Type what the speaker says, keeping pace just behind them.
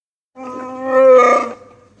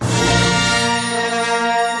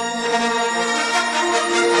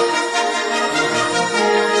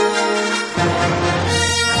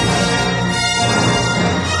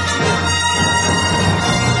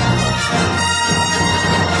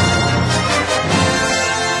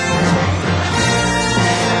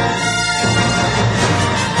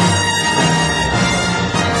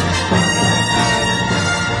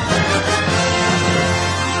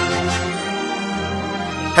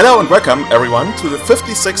Hello and welcome everyone to the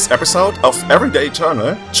 56th episode of Everyday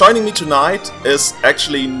Eternal. Joining me tonight is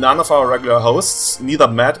actually none of our regular hosts. Neither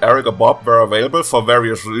Matt, Eric or Bob were available for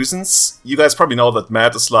various reasons. You guys probably know that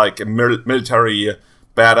Matt is like a military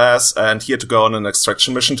badass and he had to go on an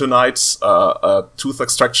extraction mission tonight, a tooth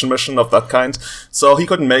extraction mission of that kind. So he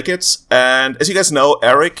couldn't make it. And as you guys know,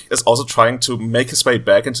 Eric is also trying to make his way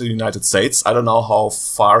back into the United States. I don't know how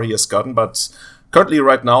far he has gotten, but currently,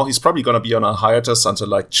 right now, he's probably going to be on a hiatus until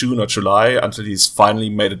like June or July, until he's finally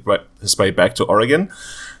made his way back to Oregon.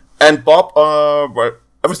 And Bob, well,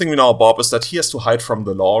 everything we know about Bob is that he has to hide from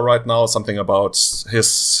the law right now, something about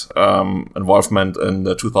his involvement in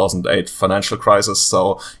the 2008 financial crisis.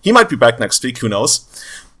 So he might be back next week, who knows.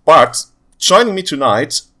 But joining me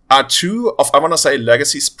tonight are two of, I want to say,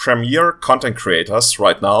 Legacy's premier content creators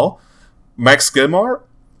right now, Max Gilmore.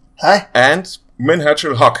 Hi. And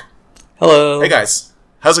Minhajul Haq. Hello. Hey guys,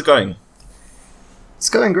 how's it going? It's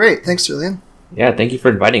going great. Thanks, Julian. Yeah, thank you for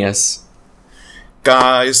inviting us.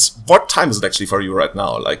 Guys, what time is it actually for you right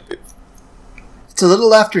now? It's a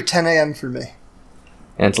little after 10 a.m. for me.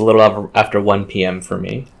 And it's a little after 1 p.m. for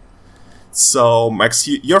me. So, Max,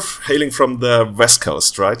 you're hailing from the West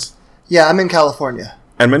Coast, right? Yeah, I'm in California.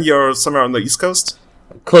 And Min, you're somewhere on the East Coast?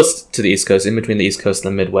 Close to the East Coast, in between the East Coast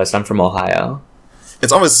and the Midwest. I'm from Ohio.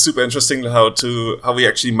 It's always super interesting how we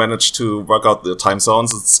actually manage to work out the time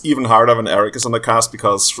zones. It's even harder when Eric is on the cast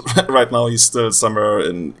because right now he's still somewhere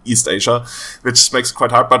in East Asia, which makes it quite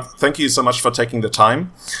hard. But thank you so much for taking the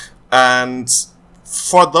time. And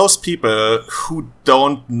for those people who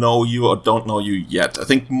don't know you or don't know you yet, I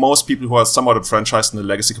think most people who are somewhat enfranchised in the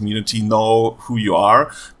Legacy community know who you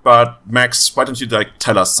are. But Max, why don't you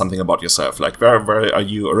tell us something about yourself? Where are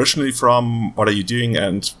you originally from? What are you doing?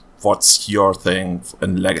 And what's your thing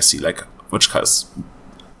in Legacy? Which cast?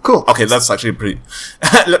 Cool. Okay, that's actually pretty...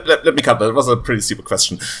 let me cut that. It was a pretty stupid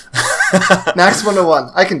question. Max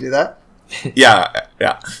 101. I can do that.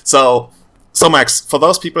 Yeah. So Max, for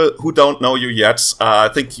those people who don't know you yet, I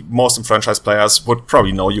think most enfranchised players would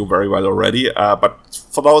probably know you very well already. But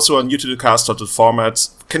for those who are new to the cast or to the format,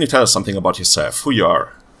 can you tell us something about yourself, who you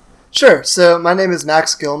are? Sure. So my name is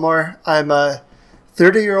Max Gilmore. I'm a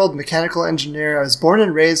 30-year-old mechanical engineer. I was born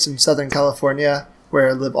and raised in Southern California, where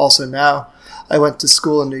I live also now. I went to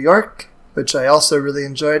school in New York, which I also really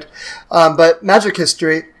enjoyed. But Magic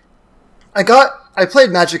history, I played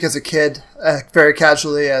Magic as a kid, very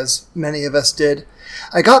casually, as many of us did.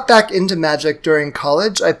 I got back into Magic during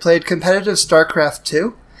college. I played competitive StarCraft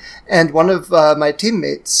 2, and one of my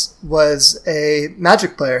teammates was a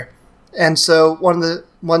Magic player. And so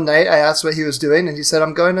one night I asked what he was doing, and he said,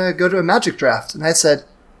 I'm going to go to a Magic draft. And I said,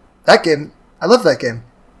 that game, I love that game.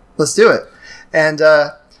 Let's do it. And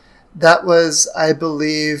that was, I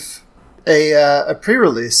believe, a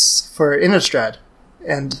pre-release for Innistrad.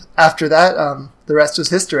 And after that, the rest was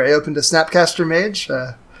history. I opened a Snapcaster Mage,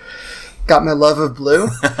 got my love of blue.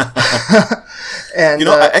 And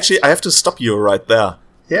actually, I have to stop you right there.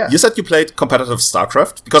 Yeah. You said you played competitive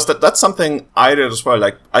StarCraft, because that's something I did as well.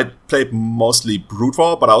 I played mostly Brood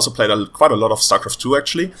War, but I also played quite a lot of StarCraft 2,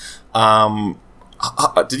 actually.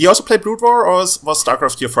 Did you also play Brood War, or was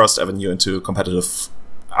StarCraft your first avenue into competitive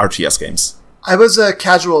RTS games? I was a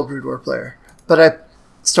casual Brood War player, but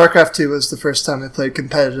StarCraft 2 was the first time I played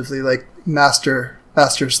competitively, like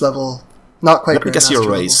Masters level, not quite. Let me guess your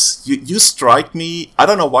race. You strike me, I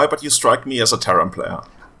don't know why, but you strike me as a Terran player.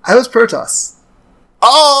 I was Protoss.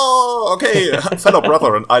 Oh, okay. Fellow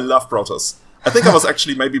brother, and I love Protoss. I think I was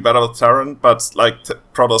actually maybe better with Terran, but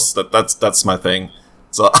Protoss, that's my thing.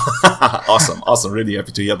 So awesome. Really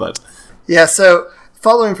happy to hear that. Yeah. So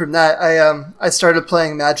following from that, I started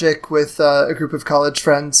playing Magic with a group of college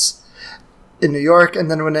friends in New York, and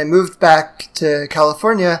then when I moved back to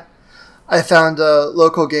California, I found a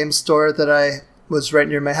local game store that was right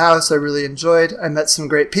near my house. I really enjoyed. I met some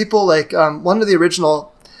great people, like one of the original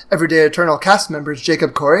Everyday Eternal cast members,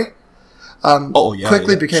 Jacob Corey.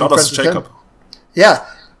 Quickly became Shout friends with Jacob. him. Yeah,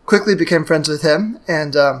 quickly became friends with him,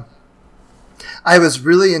 and I was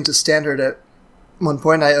really into Standard at one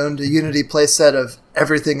point. I owned a Unity playset of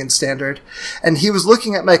everything in Standard, and he was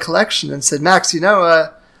looking at my collection and said, Max,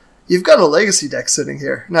 you've got a Legacy deck sitting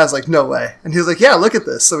here. And I was like, no way. And he was like, yeah, look at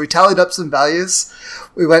this. So we tallied up some values.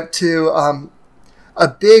 We went to a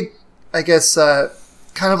big, I guess,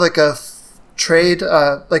 kind of like a trade,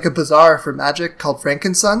 like a bazaar for Magic called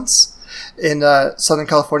Frankensons in Southern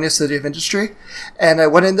California, City of Industry. And I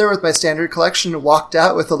went in there with my Standard collection and walked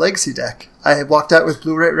out with a Legacy deck. I walked out with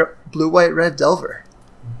Blue, White, Red Delver.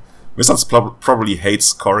 Wizards probably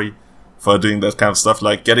hates Corey for doing that kind of stuff,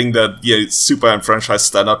 like getting the super enfranchised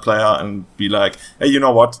standard player and be like, hey, you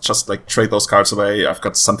know what? Just like trade those cards away. I've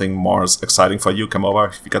got something more exciting for you. Come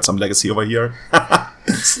over. We got some legacy over here.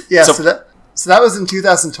 Yeah. So that was in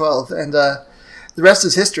 2012, and the rest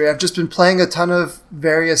is history. I've just been playing a ton of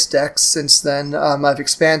various decks since then. I've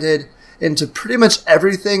expanded into pretty much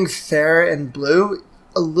everything fair and blue.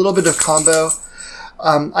 A little bit of combo.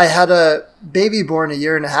 I had a baby born a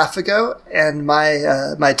year and a half ago, and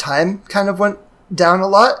my time kind of went down a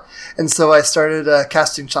lot, and so I started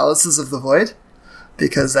casting Chalices of the Void,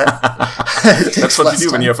 because that that's what you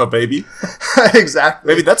do when you have a baby. Exactly.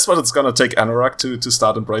 Maybe that's what it's gonna take Anorak to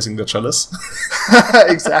start embracing the Chalice.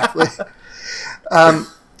 Exactly.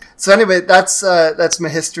 So anyway, that's my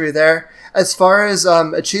history there. As far as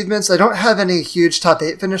achievements, I don't have any huge top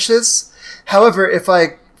 8 finishes. However, if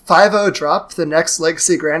I 5-0 drop the next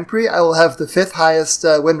Legacy Grand Prix, I will have the 5th highest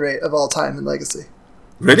win rate of all time in Legacy.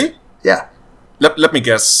 Really? Yeah. Let me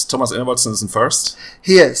guess. Thomas Ingebrigtsen is in first?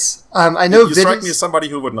 He is. I know you strike me as somebody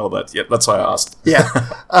who would know that. Yeah, that's why I asked. Yeah.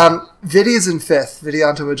 Vidi's in 5th,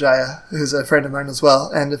 Vidianto Wijaya, who's a friend of mine as well.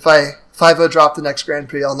 And if I 5-0 drop the next Grand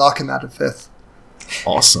Prix, I'll knock him out of 5th.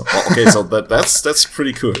 Awesome. Okay, so that's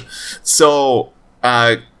pretty cool. So,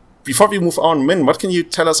 before we move on, Min, what can you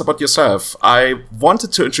tell us about yourself? I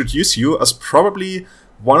wanted to introduce you as probably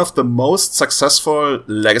one of the most successful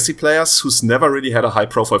Legacy players who's never really had a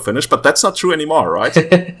high-profile finish, but that's not true anymore, right?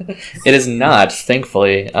 It is not,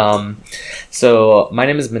 thankfully. So my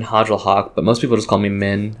name is Minhaj Hawk, but most people just call me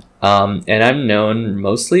Min. And I'm known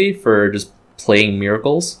mostly for just playing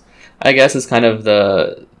Miracles. I guess is kind of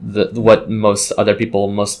the what most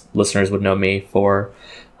listeners would know me for.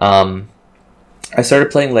 I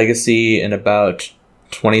started playing Legacy in about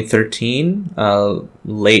 2013,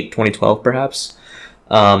 late 2012 perhaps.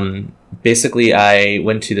 Basically, I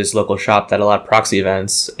went to this local shop that allowed proxy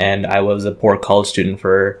events, and I was a poor college student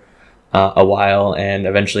for a while, and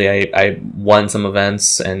eventually I won some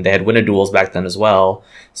events, and they had winner duels back then as well.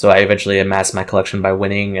 So I eventually amassed my collection by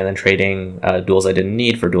winning and then trading duels I didn't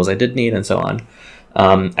need for duels I did need, and so on.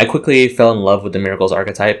 I quickly fell in love with the Miracles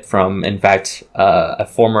archetype from, in fact, a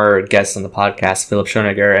former guest on the podcast, Philip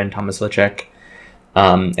Schoeniger and Thomas Licek,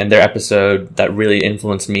 and their episode that really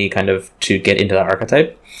influenced me kind of to get into that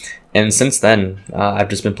archetype. And since then, I've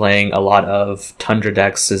just been playing a lot of Tundra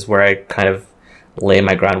decks is where I kind of lay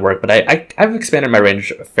my groundwork. But I've expanded my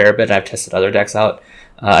range a fair bit. I've tested other decks out.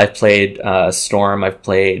 I've played Storm, I've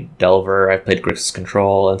played Delver, I've played Grixis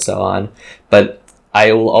Control, and so on. But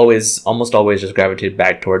I will almost always just gravitate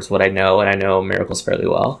back towards what I know, and I know Miracles fairly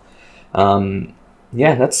well.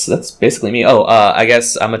 Yeah, that's basically me. I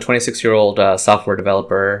guess I'm a 26-year-old software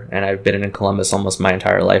developer, and I've been in Columbus almost my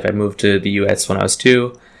entire life. I moved to the US when I was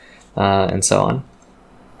 2, and so on.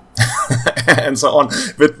 And so on,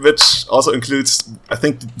 which also includes, I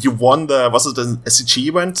think you won was it an SCG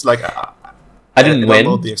event? Like, I didn't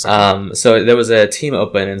win. So there was a team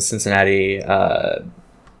open in Cincinnati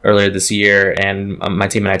earlier this year, and my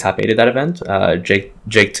team and I top 8'd that event.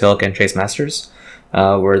 Jake Tilk and Chase Masters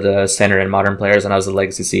were the standard and modern players, and I was the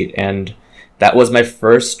legacy seat. And that was my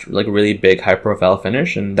first really big high profile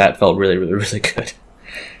finish, and that felt really, really, really good.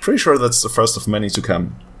 Pretty sure that's the first of many to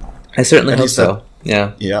come. I certainly hope so.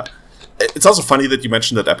 Yeah. Yeah. It's also funny that you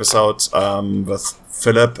mentioned that episode with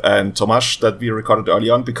Philip and Tomasz that we recorded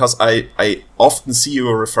early on, because I often see you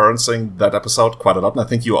referencing that episode quite a lot, and I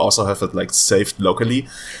think you also have it saved locally.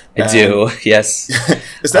 I do, yes.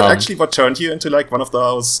 Is that actually what turned you into one of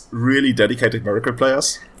those really dedicated Miracle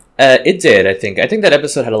players? It did, I think. I think that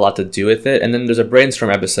episode had a lot to do with it, and then there's a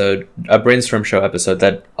brainstorm show episode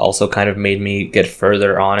that also kind of made me get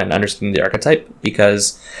further on and understand the archetype,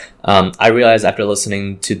 because I realized after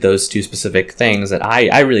listening to those two specific things that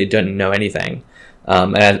I really didn't know anything,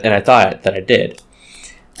 and I thought that I did,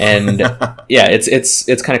 and yeah,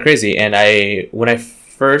 it's kind of crazy. And when I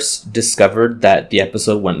first discovered that the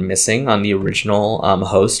episode went missing on the original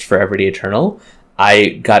host for Everyday Eternal, I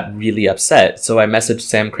got really upset. So I messaged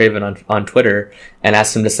Sam Craven on Twitter and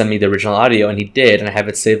asked him to send me the original audio, and he did, and I have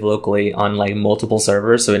it saved locally on multiple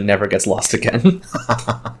servers so it never gets lost again.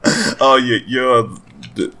 Oh,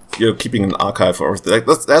 you're keeping an archive or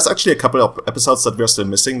there's actually a couple of episodes that we're still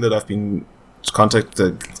missing that I've been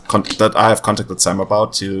that I have contacted Sam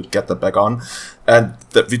about to get that back on, and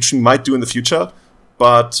that which we might do in the future.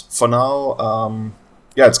 But for now,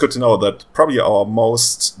 yeah, it's good to know that probably our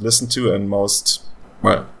most listened to and most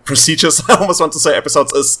prestigious, I almost want to say,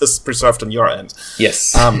 episodes is preserved on your end.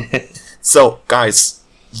 Yes. So, guys,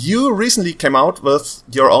 you recently came out with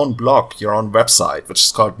your own blog, your own website, which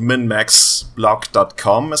is called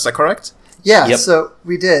minmaxblog.com. Is that correct? Yeah, Yep. So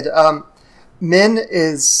we did. Min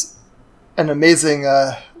is an amazing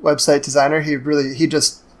website designer. He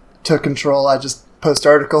just took control. I just post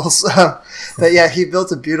articles. But yeah, he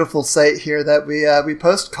built a beautiful site here that we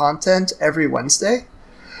post content every Wednesday.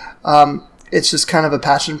 It's just kind of a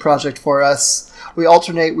passion project for us. We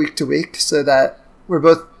alternate week to week so that we're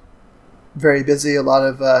both very busy, a lot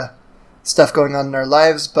of stuff going on in our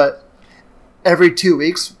lives, but every 2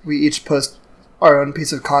 weeks we each post our own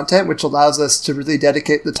piece of content, which allows us to really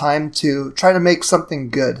dedicate the time to try to make something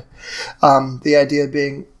good. The idea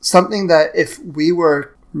being something that if we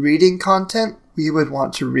were reading content, we would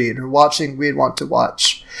want to read, or watching, we'd want to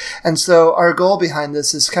watch. And so our goal behind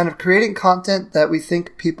this is kind of creating content that we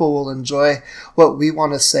think people will enjoy, what we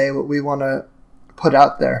want to say, what we want to put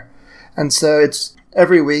out there. And so it's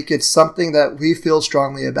every week, it's something that we feel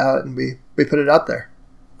strongly about, and we put it out there.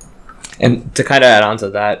 And to kind of add on to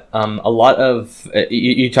that, a lot of,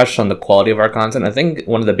 you touched on the quality of our content. I think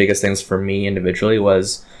one of the biggest things for me individually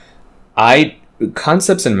was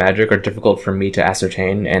concepts in Magic are difficult for me to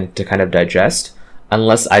ascertain and to kind of digest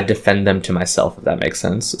unless I defend them to myself, if that makes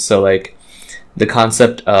sense. So like the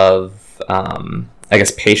concept of, I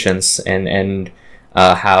guess, patience and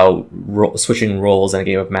how switching roles in a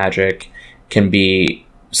game of Magic can be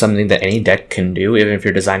something that any deck can do, even if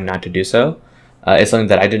you're designed not to do so. It's something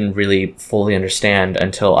that I didn't really fully understand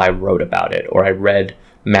until I wrote about it, or I read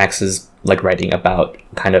Max's writing about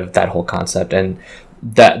kind of that whole concept. And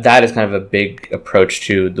that is kind of a big approach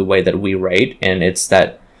to the way that we write. And it's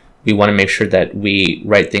that we want to make sure that we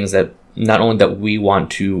write things that not only that we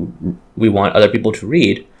want other people to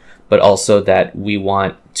read, but also that we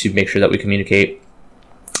want to make sure that we communicate.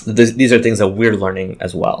 These are things that we're learning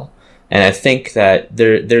as well. And I think that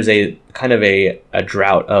there's a kind of a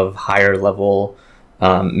drought of higher level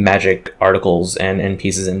Magic articles and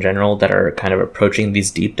pieces in general that are kind of approaching these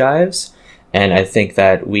deep dives. And I think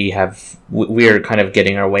that we are kind of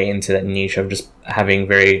getting our way into that niche of just having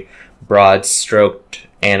very broad stroked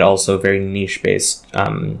and also very niche based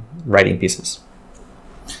writing pieces.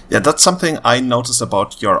 Yeah, that's something I noticed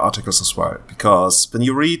about your articles as well, because when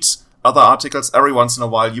you read other articles, every once in a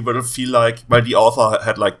while you will feel like, well, the author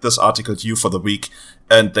had this article due for the week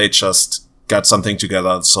and they just got something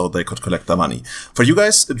together so they could collect their money. For you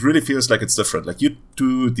guys, it really feels like it's different. Like you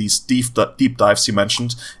do these deep dives you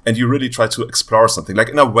mentioned, and you really try to explore something. Like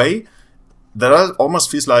in a way, that almost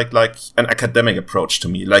feels like an academic approach to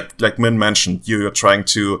me. Like Min mentioned, you're trying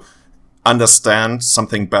to understand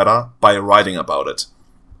something better by writing about it,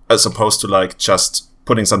 as opposed to just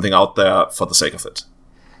putting something out there for the sake of it.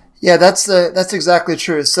 Yeah, that's exactly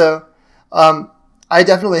true. So, I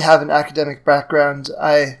definitely have an academic background.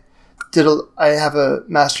 I have a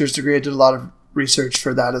master's degree. I did a lot of research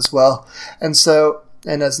for that as well. And so,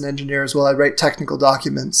 and as an engineer as well, I write technical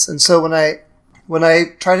documents. And so when I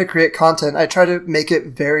try to create content, I try to make it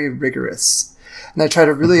very rigorous, and I try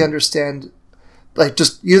to really understand,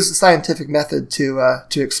 just use the scientific method to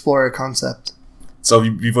explore a concept. So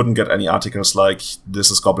we wouldn't get any articles like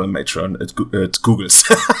 "This is Goblin Matron." It Googles,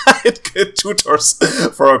 it tutors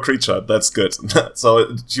for a creature. That's good.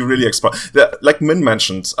 So you really explore, like Min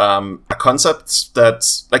mentioned, a concept that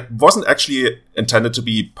wasn't actually intended to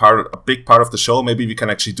be a big part of the show. Maybe we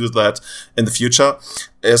can actually do that in the future.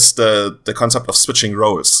 Is the concept of switching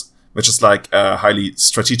roles, which is a highly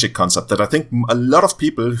strategic concept that I think a lot of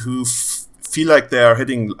people who feel like they are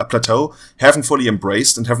hitting a plateau haven't fully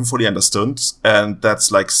embraced and haven't fully understood, and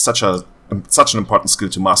that's such an important skill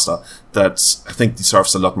to master that I think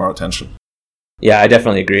deserves a lot more attention. Yeah, I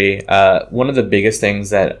definitely agree. One of the biggest things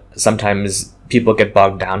that sometimes people get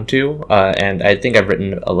bogged down to, and I think I've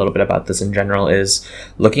written a little bit about this in general, is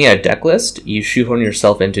looking at a deck list. You shoehorn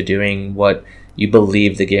yourself into doing what you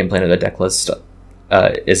believe the game plan of the deck list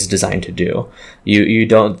is designed to do. You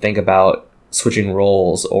don't think about switching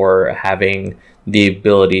roles or having the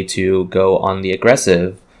ability to go on the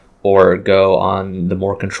aggressive or go on the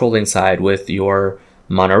more controlling side with your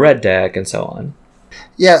mono red deck and so on.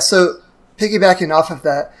 Yeah, so piggybacking off of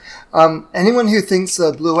that, anyone who thinks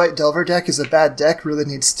a blue-white Delver deck is a bad deck really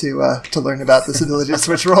needs to learn about this ability to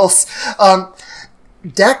switch roles.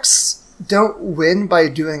 Decks don't win by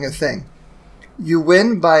doing a thing. You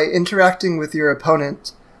win by interacting with your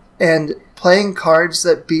opponent and playing cards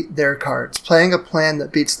that beat their cards, playing a plan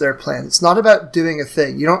that beats their plan. It's not about doing a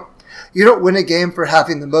thing. You don't win a game for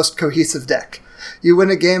having the most cohesive deck. You win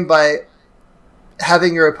a game by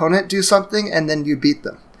having your opponent do something and then you beat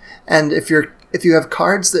them. And if you have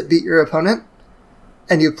cards that beat your opponent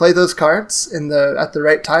and you play those cards at the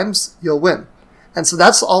right times, you'll win. And so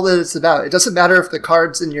that's all that it's about. It doesn't matter if the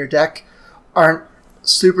cards in your deck aren't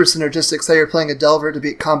super synergistic. Say you're playing a Delver to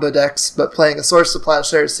beat combo decks, but playing a Source of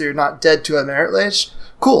Plowshares so you're not dead to a Merit Lage.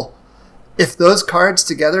 Cool. if those cards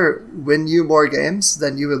together win you more games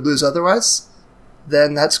than you would lose otherwise,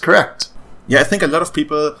 then that's correct. Yeah, I think a lot of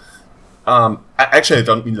people, actually I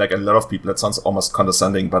don't mean like a lot of people, that sounds almost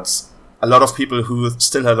condescending, but a lot of people who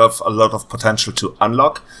still have a lot of potential to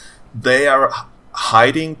unlock, they are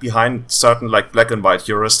hiding behind certain like black and white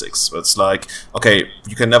heuristics. It's like, okay,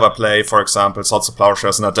 you can never play, for example, Swords of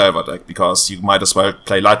Plowshares in a Delver deck because you might as well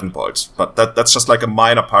play Lightning Bolt. But that's just like a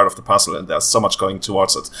minor part of the puzzle, and there's so much going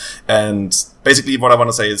towards it. And basically what I want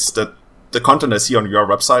to say is that the content is here on your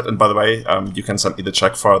website, and by the way, you can send me the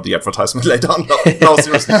check for the advertisement later on. No,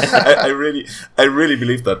 seriously, I really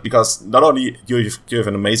believe that, because not only you have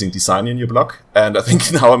an amazing design in your blog, and I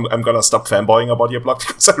think now I'm gonna stop fanboying about your blog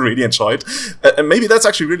because I really enjoy it. And maybe that's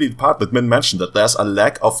actually really the part that Min mentioned, that there's a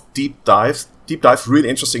lack of deep dive, really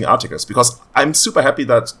interesting articles. Because I'm super happy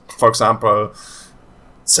that, for example,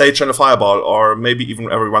 say Channel Fireball, or maybe even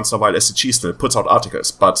every once in a while SCG still puts out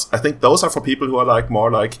articles. But I think those are for people who are like more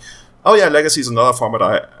like, oh yeah, Legacy is another format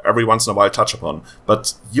I every once in a while touch upon.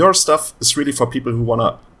 But your stuff is really for people who want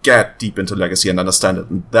to get deep into Legacy and understand it.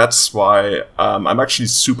 And that's why I'm actually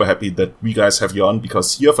super happy that we guys have you on,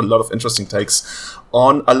 because you have a lot of interesting takes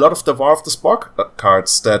on a lot of the War of the Spork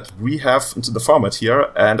cards that we have into the format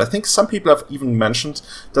here. And I think some people have even mentioned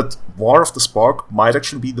that War of the Spork might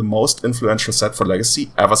actually be the most influential set for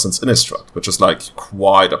Legacy ever since Innistrad, which is like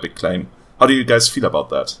quite a big claim. How do you guys feel about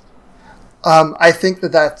that? I think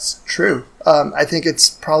that that's true. I think it's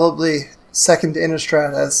probably second to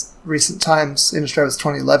Innistrad as recent times. Innistrad was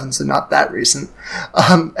 2011, so not that recent.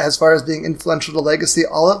 As far as being influential to Legacy,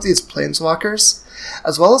 all of these Planeswalkers,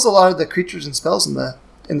 as well as a lot of the creatures and spells in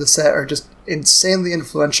the set, are just insanely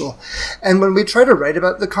influential. And when we try to write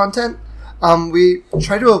about the content, we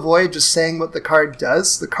try to avoid just saying what the card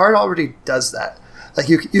does. The card already does that. Like,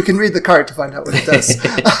 you can read the card to find out what it does.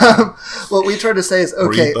 What we try to say is,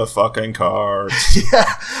 okay, read the fucking card.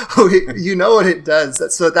 Yeah, you know what it does.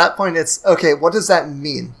 So at that point, it's, okay, what does that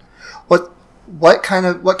mean? What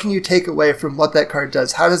can you take away from what that card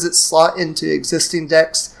does? How does it slot into existing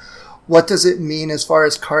decks? What does it mean as far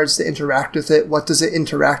as cards that interact with it? What does it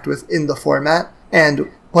interact with in the format? And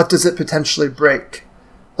what does it potentially break?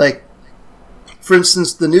 Like, for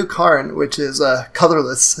instance, the new Karn, which is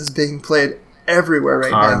colorless, is being played everywhere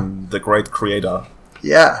right now. The great creator.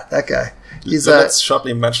 Yeah, that guy. Let's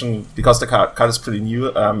shortly mention, because the card is pretty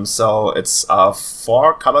new, so it's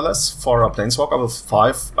 4 colorless for a Planeswalker with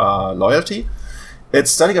 5 loyalty.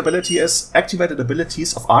 Its static ability is activated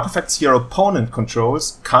abilities of artifacts your opponent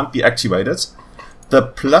controls can't be activated. The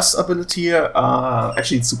plus ability,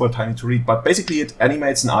 actually it's super tiny to read, but basically it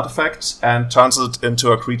animates an artifact and turns it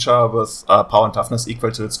into a creature with power and toughness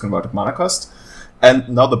equal to its converted mana cost. And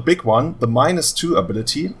now the big one, the -2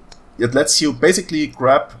 ability, it lets you basically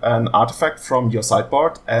grab an artifact from your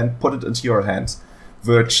sideboard and put it into your hand.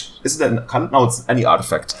 Which, no, it's any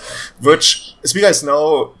artifact. Which, as you guys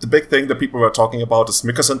know, the big thing that people were talking about is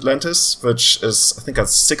Mycosynth Lentis, which is, I think, a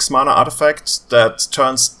 6 mana artifact that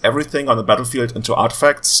turns everything on the battlefield into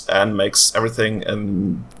artifacts and makes everything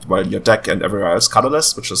in, well, your deck and everywhere else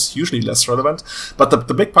colorless, which is usually less relevant. But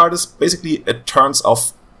the big part is basically it turns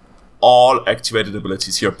off all activated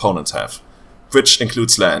abilities your opponents have, which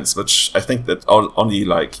includes lands, which I think that only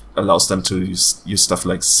like allows them to use stuff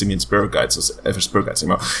like Simian Spirit Guides or Elvish Spirit Guides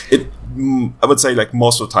anymore. I would say like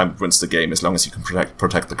most of the time it wins the game as long as you can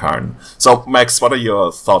protect the card. So Max, what are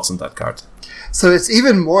your thoughts on that card? So it's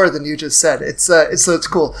even more than you just said. It's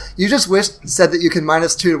cool. You just said that you can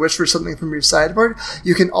 -2 to wish for something from your sideboard.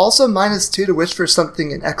 You can also -2 to wish for something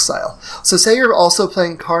in exile. So say you're also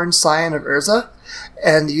playing Karn, Scion of Urza,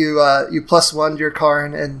 and you +1 your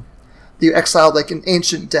Karn, and you exiled like an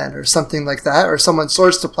Ancient Den or something like that, or someone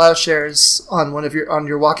Swords to Plowshares on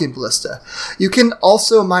your Walking Ballista. You can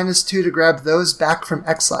also -2 to grab those back from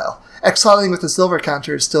exile. Exiling with a silver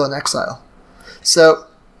counter is still an exile. So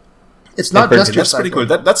it's not just your That's pretty cool.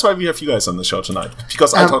 That's why we have you guys on the show tonight,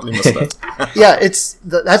 because I totally missed that. Yeah,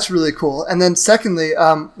 that's really cool. And then secondly,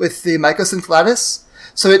 with the Mycosynth Lattice,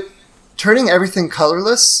 so turning everything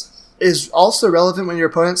colorless is also relevant when your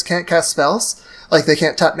opponents can't cast spells. Like, they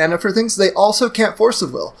can't tap mana for things. They also can't Force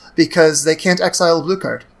of Will, because they can't exile a blue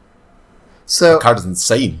card. So the card is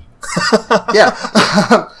insane. Yeah.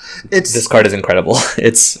 This card is incredible.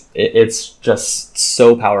 It's just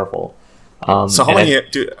so powerful. So how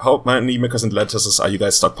many Mycosynth Lattices are you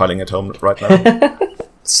guys stockpiling at home right now?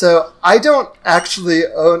 So I don't actually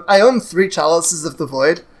own... I own 3 Chalices of the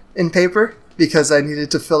Void in paper, because I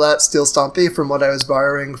needed to fill out Steel Stompy from what I was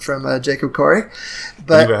borrowing from Jacob Corey. When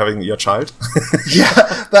But you were having your child.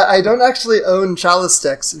 yeah, but I don't actually own Chalice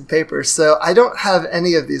decks in paper, so I don't have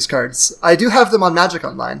any of these cards. I do have them on Magic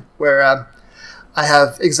Online, where I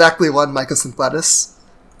have exactly one Mycosynth Lattice,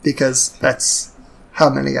 because that's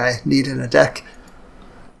how many I need in a deck.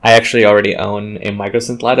 I actually already own a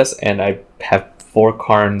Mycosynth Lattice, and I have 4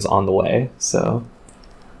 Karns on the way, so...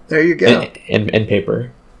 There you go. In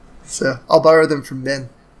paper. So I'll borrow them from Min.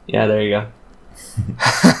 Yeah, there you go.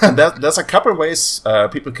 And there's a couple ways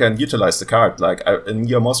people can utilize the card. Like in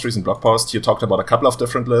your most recent blog post, you talked about a couple of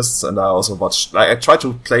different lists, and I also watched. I tried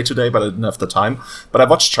to play today, but I didn't have the time. But I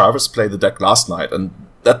watched Jarvis play the deck last night, and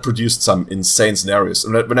that produced some insane scenarios.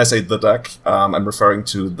 And when I say the deck, I'm referring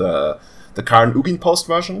to the Karn Ugin post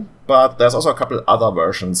version. But there's also a couple other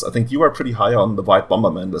versions. I think you were pretty high on the White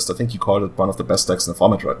Bomberman list. I think you called it one of the best decks in the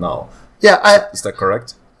format right now. Yeah, Is that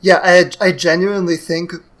correct? Yeah, I genuinely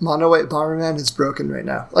think Mono White Bomberman is broken right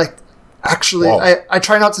now. Like, actually, Wow. I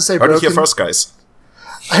try not to say Heard it broken. here first, guys.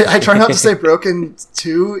 I try not to say broken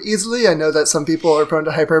too easily. I know that some people are prone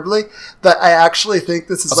to hyperbole, but I actually think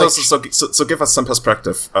this is So give us some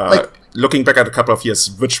perspective. Like- Looking back at a couple of years,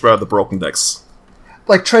 which were the broken decks,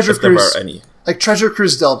 like Treasure if there Cruise, were any? like Treasure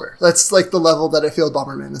Cruise Delver. That's like the level that I feel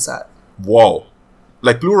Bomberman is at. Whoa.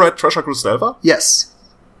 Like Blue-Red Treasure Cruise Delver? Yes.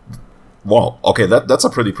 Wow. Okay, that's a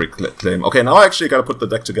pretty big claim. Okay, now I actually gotta put the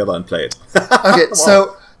deck together and play it. Okay,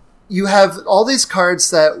 so you have all these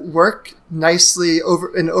cards that work nicely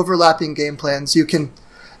in overlapping game plans. You can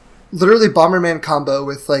literally Bomberman combo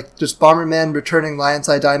with like just Bomberman returning Lion's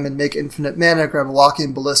Eye Diamond, make infinite mana, grab a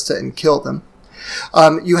Walking Ballista, and kill them.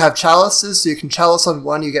 You have Chalices, so you can Chalice on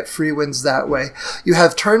one, you get free wins that way. You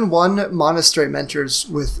have turn 1 Monastery Mentors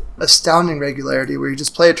with astounding regularity, where you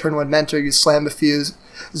just play a turn 1 Mentor, you slam a few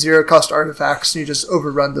 0-cost artifacts, and you just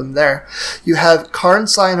overrun them there. You have Karn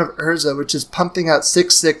Sign of Urza, which is pumping out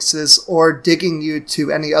 6/6s or digging you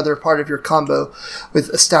to any other part of your combo with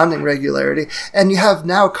astounding regularity. And you have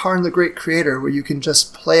now Karn the Great Creator, where you can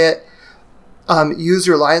just play it, use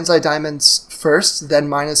your Lion's Eye Diamonds first, then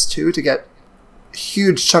 -2 to get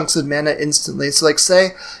huge chunks of mana instantly. So like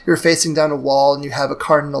say you're facing down a wall and you have a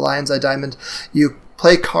Karn and a Lion's Eye Diamond, you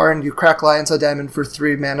play Karn, you crack Lion's Eye Diamond for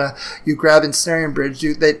 3 mana, you grab Ensnaring Bridge,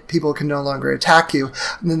 people can no longer attack you,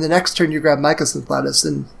 and then the next turn you grab Mycosynth Lattice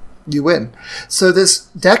and you win. So this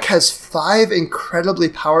deck has 5 incredibly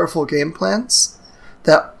powerful game plans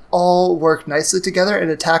that all work nicely together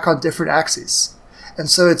and attack on different axes. And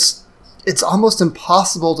so it's almost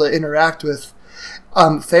impossible to interact with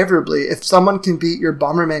favorably. If someone can beat your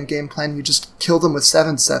Bomberman game plan, you just kill them with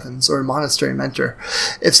 7/7s or Monastery Mentor.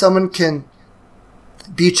 If someone can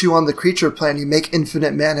beat you on the creature plan, you make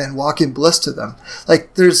infinite mana and Walking Ballista them.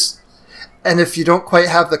 And if you don't quite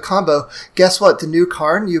have the combo, guess what? The new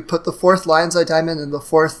Karn, you put the 4th Lion's Eye Diamond and the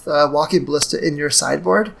 4th Walking Ballista in your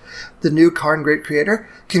sideboard. The new Karn Great Creator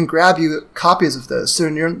can grab you copies of those. So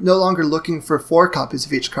you're no longer looking for 4 copies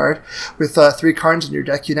of each card. With 3 Karns in your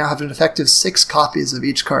deck, you now have an effective 6 copies of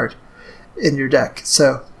each card in your deck.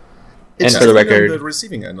 So And for the I've been record, on the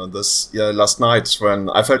receiving end on this last night when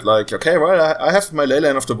I felt like, okay, well, I have my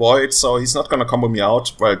Leyline of the Void, so he's not going to combo me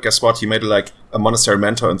out. Well, guess what? He made like a Monastery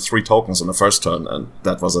Mentor and 3 tokens on the first turn, and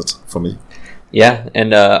that was it for me. yeah,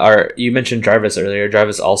 and you mentioned Jarvis earlier.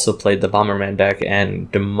 Jarvis also played the Bomberman deck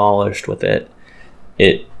and demolished with it.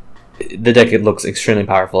 The deck, it looks extremely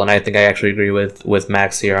powerful, and I think I actually agree with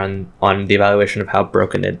Max here on the evaluation of how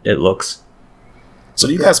broken it looks. So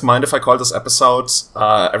do you guys mind if I call this episode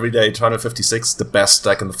Everyday Eternal 56 the best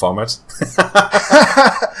deck in the format?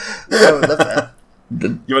 I would love that.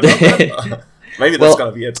 You would love that? Maybe that's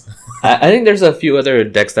going to be it. I think there's a few other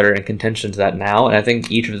decks that are in contention to that now, and I think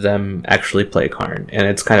each of them actually play Karn, and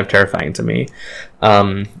it's kind of terrifying to me.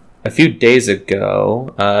 A few days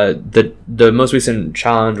ago, the most recent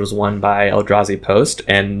challenge was won by Eldrazi Post,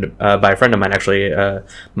 and by a friend of mine, actually,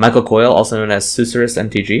 Michael Coyle, also known as Susurrus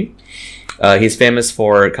MTG. He's famous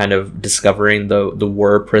for kind of discovering the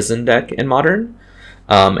War Prison deck in Modern,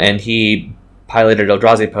 and he piloted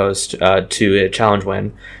Eldrazi Post to a challenge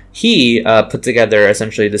win. He put together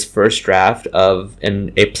essentially this first draft of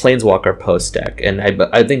a Planeswalker Post deck, and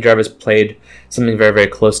I think Jarvis played something very, very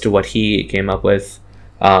close to what he came up with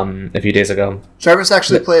a few days ago. Jarvis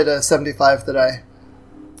actually played a 75 that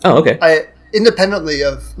Oh, okay. I independently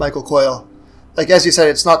of Michael Coyle. Like, as you said,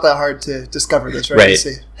 it's not that hard to discover this, right? Right. You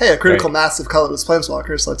see, hey, a critical Right. mass of colorless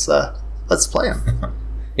planeswalkers. Let's play them.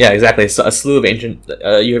 Yeah, exactly. So a slew of ancient.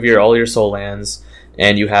 You have all your soul lands,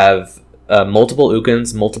 and you have multiple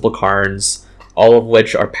Ugins, multiple Karns, all of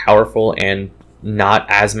which are powerful and not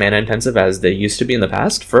as mana intensive as they used to be in the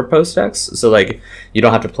past for post decks. So like you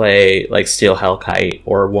don't have to play like Steel Hellkite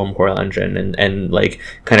or Warm Coil Engine and like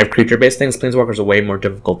kind of creature based things. Planeswalkers are way more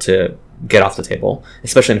difficult to get off the table,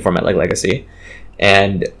 especially in a format like Legacy.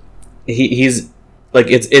 And he's like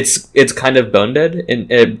it's kind of brain dead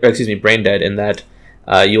in that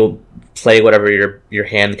you'll play whatever your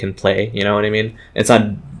hand can play. You know what I mean? It's not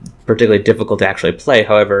particularly difficult to actually play.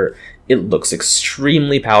 However, it looks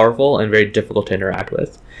extremely powerful and very difficult to interact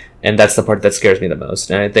with. And that's the part that scares me the most.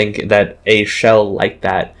 And I think that a shell like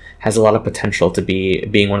that has a lot of potential to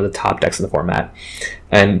being one of the top decks in the format.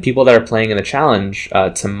 And people that are playing in the challenge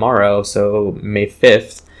tomorrow, so May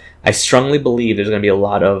 5th, I strongly believe there's going to be a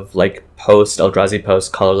lot of like Eldrazi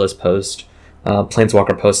post, colorless post,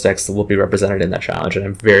 Planeswalker post decks that will be represented in that challenge. And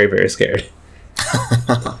I'm very, very scared.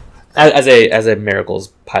 as a Miracles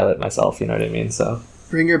pilot myself, you know what I mean? So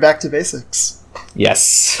bring her back to basics.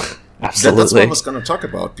 Yes, absolutely. That's what I was going to talk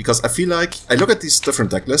about, because I feel like I look at these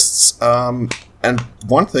different deck lists, and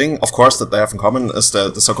one thing, of course, that they have in common is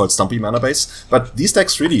the so-called Stumpy mana base. But these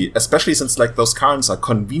decks really, especially since like those cards are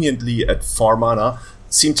conveniently at 4 mana,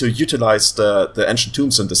 seem to utilize the Ancient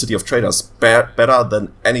Tombs and the City of Traders better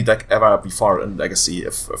than any deck ever before in Legacy.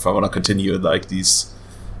 If I want to continue like these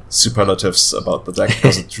superlatives about the deck,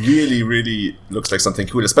 because it really, really looks like something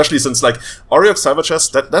cool, especially since like Auriok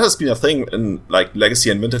Salvagers, that has been a thing in like Legacy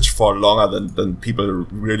and Vintage for longer than people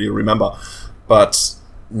really remember. But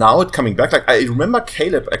now it coming back, like I remember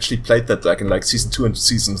Caleb actually played that deck in like Season 2 and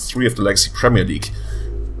Season 3 of the Legacy Premier League.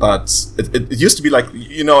 But it used to be like,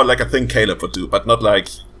 you know, like a thing Caleb would do, but not like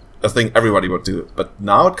a thing everybody would do. But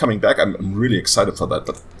now it coming back, I'm really excited for that.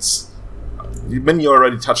 But when you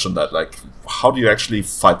already touched on that, like, how do you actually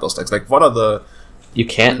fight those decks? Like, what are the... You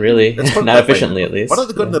can't really, not efficiently at least. What are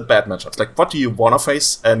the good and the bad matchups? Like, what do you want to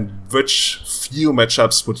face, and which few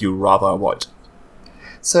matchups would you rather avoid?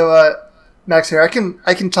 So, Max here, I can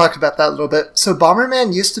talk about that a little bit. So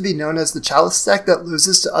Bomberman used to be known as the Chalice deck that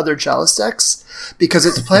loses to other Chalice decks because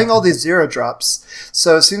it's playing all these 0 drops.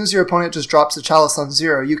 So as soon as your opponent just drops a Chalice on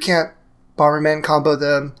 0, you can't Bomberman combo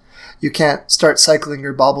them. You can't start cycling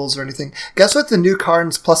your baubles or anything. Guess what the new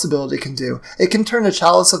Karn's Plus ability can do? It can turn a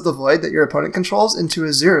Chalice of the Void that your opponent controls into a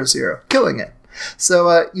 0/0, killing it.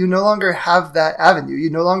 So you no longer have that avenue. You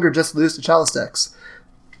no longer just lose to Chalice decks.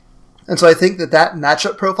 And so I think that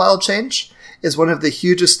matchup profile change is one of the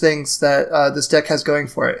hugest things that this deck has going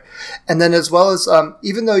for it. And then as well as,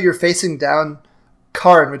 even though you're facing down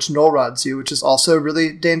Karn, which null rods you, which is also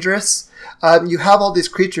really dangerous, you have all these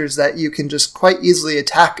creatures that you can just quite easily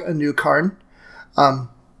attack a new Karn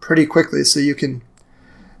pretty quickly. So you can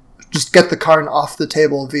just get the Karn off the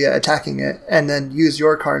table via attacking it, and then use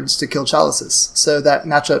your Karns to kill Chalices. So that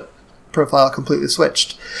matchup profile completely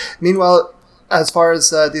switched. Meanwhile, as far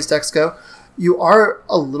as these decks go, you are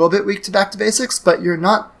a little bit weak to back to basics, but you're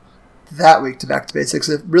not that weak to back to basics.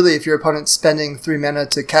 If your opponent's spending 3 mana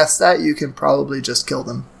to cast that, you can probably just kill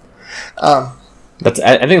them. I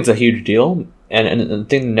think it's a huge deal. And the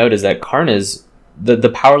thing to note is that Karn is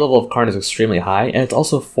the power level of Karn is extremely high, and it's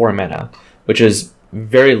also 4 mana, which is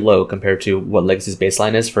very low compared to what Legacy's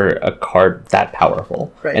baseline is for a card that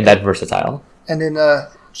powerful and that versatile. And in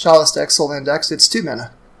Chalice decks, Soulland decks, it's 2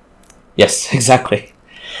 mana. Yes, exactly.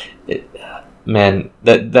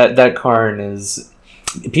 That Karn is...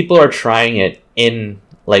 People are trying it in,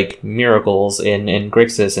 like, Miracles, in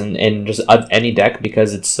Grixis, and just any deck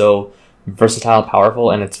because it's so versatile,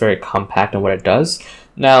 powerful, and it's very compact in what it does.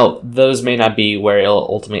 Now, those may not be where it'll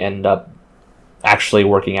ultimately end up actually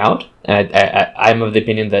working out. And I'm of the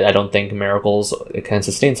opinion that I don't think Miracles can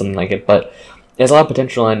sustain something like it, but there's a lot of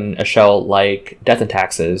potential in a shell like Death and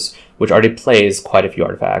Taxes, which already plays quite a few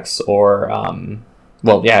artifacts, or,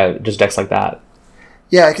 just decks like that.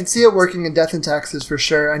 Yeah, I can see it working in Death and Taxes for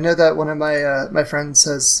sure. I know that one of my my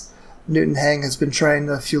friends Newton Hang has been trying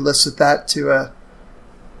a few lists with that to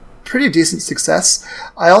pretty decent success.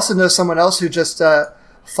 I also know someone else who just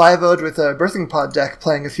 5-0'd with a Birthing Pod deck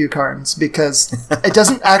playing a few Karns, because it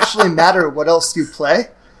doesn't actually matter what else you play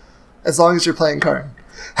as long as you're playing Karn.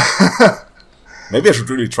 Maybe I should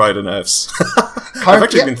really try it in Elves. I've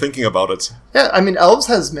actually been thinking about it. Yeah, I mean, Elves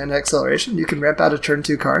has mana acceleration. You can ramp out a turn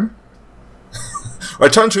 2 Karn.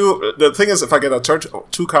 Right, turn 2, the thing is, if I get a turn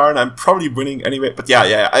 2 Karn, I'm probably winning anyway. But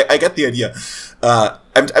yeah, I get the idea.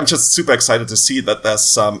 I'm just super excited to see that there's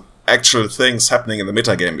some actual things happening in the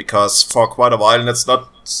metagame, because for quite a while, let's not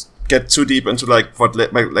get too deep into like what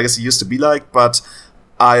Legacy used to be like, but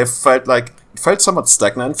I felt like felt somewhat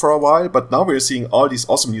stagnant for a while, but now we're seeing all these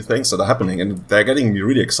awesome new things that are happening, and they're getting me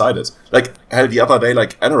really excited. Like, hell, the other day,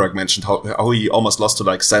 like, Anurag mentioned how he almost lost to,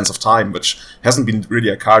 like, Sands of Time, which hasn't been really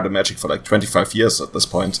a card in Magic for, like, 25 years at this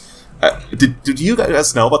point. Did you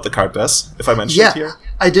guys know what the card does, if I mention it here? Yeah,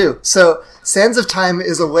 I do. So, Sands of Time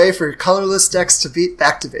is a way for colorless decks to beat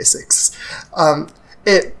Back to Basics.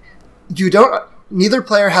 Neither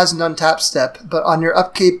player has an untap step, but on your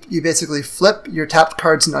upkeep, you basically flip your tapped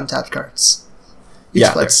cards and untapped cards.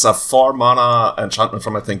 Player. It's a 4-mana enchantment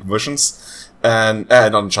from, I think, Visions, and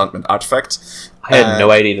not enchantment, artifact. I had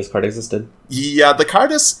no idea this card existed. Yeah, the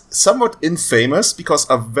card is somewhat infamous because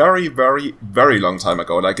a very, very, very long time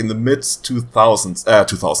ago, like in the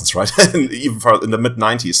mid-2000s, right? Even in the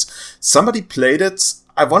mid-90s, somebody played it,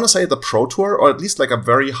 I want to say the Pro Tour, or at least like a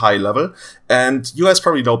very high level. And you guys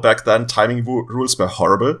probably know back then, timing rules were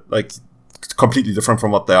horrible, like completely different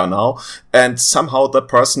from what they are now. And somehow that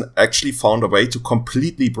person actually found a way to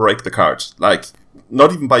completely break the card. Like,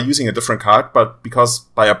 not even by using a different card, but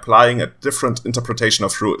by applying a different interpretation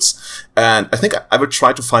of rules. And I think I would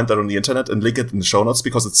try to find that on the internet and link it in the show notes,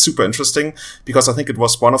 because it's super interesting, because I think it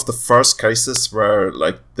was one of the first cases where,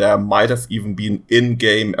 like, there might have even been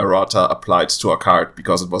in-game errata applied to a card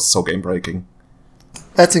because it was so game-breaking.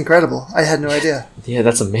 That's incredible. I had no idea. Yeah,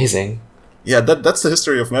 that's amazing. Yeah, that's the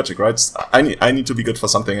history of Magic, right? I need to be good for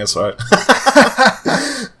something else, right?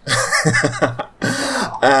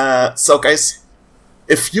 So, guys,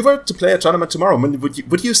 if you were to play a tournament tomorrow,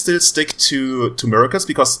 would you still stick to Miracles?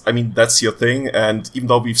 Because, I mean, that's your thing, and even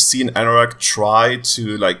though we've seen Anurag try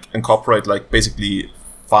to, like, incorporate, like, basically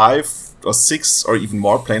 5 or 6 or even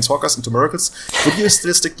more Planeswalkers into Miracles, would you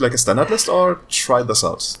still stick to, like, a standard list, or try this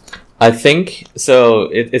out? I think so.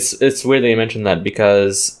 It's weird that you mentioned that,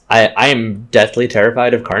 because I am deathly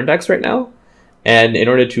terrified of Karn decks right now, and in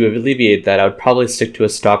order to alleviate that, I would probably stick to a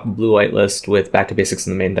stock blue-white list with Back to Basics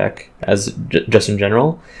in the main deck, as just in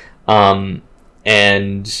general. And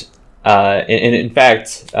in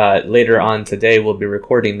fact, later on today we'll be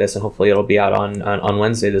recording this, and hopefully it'll be out on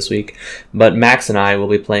Wednesday this week. But Max and I will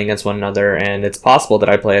be playing against one another, and it's possible that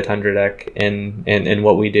I play a Tundra deck in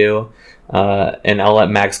what we do. And I'll let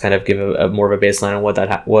Max kind of give a more of a baseline on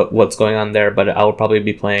what's going on there. But I'll probably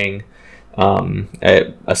be playing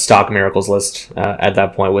a stock Miracles list at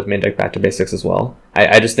that point with main deck Back to Basics as well.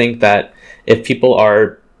 I just think that if people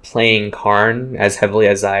are playing Karn as heavily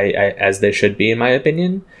as they should be, in my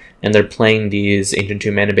opinion, and they're playing these Ancient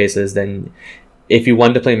Tomb mana bases, then if you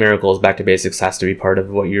want to play Miracles, Back to Basics has to be part of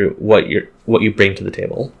what you bring to the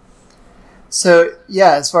table. So,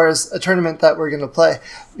 yeah, as far as a tournament that we're going to play,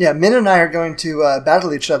 yeah, Min and I are going to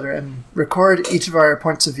battle each other and record each of our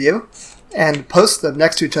points of view and post them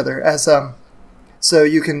next to each other. So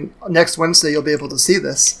you can, next Wednesday, you'll be able to see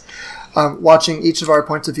this, watching each of our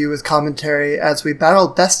points of view with commentary as we battle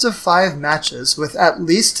best of 5 matches with at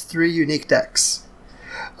least 3 unique decks.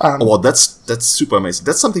 That's super amazing.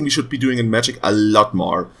 That's something we should be doing in Magic a lot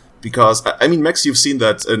more. Because, I mean, Max, you've seen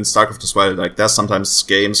that in StarCraft as well. Like, there's sometimes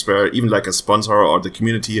games where even, like, a sponsor or the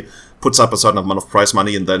community puts up a certain amount of prize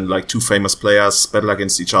money, and then, like, 2 famous players battle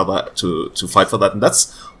against each other to fight for that. And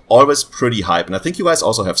that's always pretty hype. And I think you guys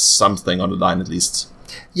also have something on the line, at least.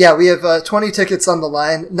 Yeah, we have 20 tickets on the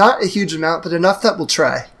line. Not a huge amount, but enough that we'll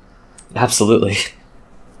try. Absolutely.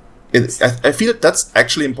 I feel that's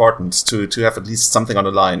actually important to have at least something on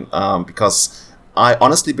the line, because I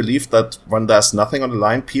honestly believe that when there's nothing on the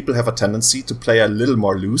line, people have a tendency to play a little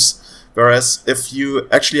more loose. Whereas if you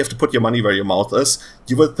actually have to put your money where your mouth is,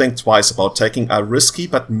 you will think twice about taking a risky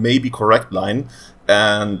but maybe correct line.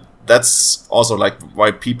 And that's also like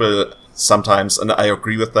why people sometimes, and I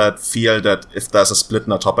agree with that, feel that if there's a split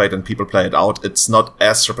in a top 8 and people play it out, it's not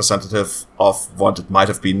as representative of what it might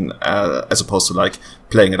have been, as opposed to like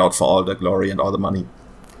playing it out for all the glory and all the money.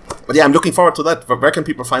 But yeah, I'm looking forward to that. Where can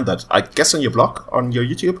people find that? I guess on your blog, on your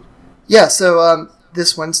YouTube? Yeah, so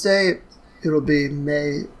this Wednesday, it'll be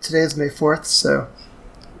today is May 4th, so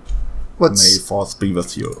May 4th be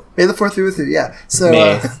with you. May the 4th be with you, yeah.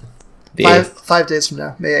 So 5 days from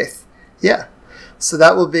now, May 8th. Yeah. So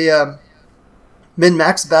that will be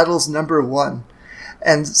Min-Max Battles number 1.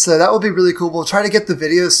 And so that will be really cool. We'll try to get the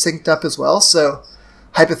videos synced up as well, so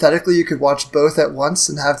hypothetically, you could watch both at once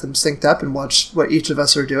and have them synced up and watch what each of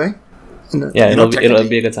us are doing. Yeah, it'll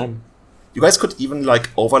be a good time. You guys could even like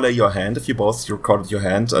overlay your hand if you both recorded your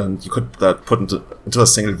hand, and you could put into a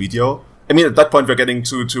single video. I mean, at that point, we're getting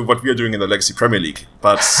to what we're doing in the Legacy Premier League,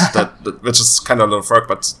 but which is kind of a lot of work.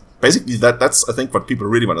 But basically, that's I think what people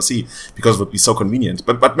really want to see, because it would be so convenient.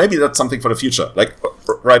 But maybe that's something for the future. Like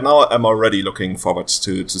right now, I'm already looking forward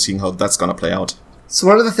to seeing how that's gonna play out. So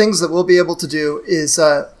one of the things that we'll be able to do is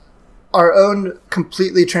our own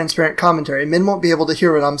completely transparent commentary. Min won't be able to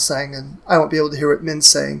hear what I'm saying, and I won't be able to hear what Min's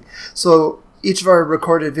saying. So each of our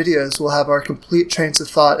recorded videos will have our complete trains of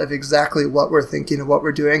thought of exactly what we're thinking and what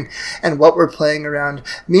we're doing and what we're playing around.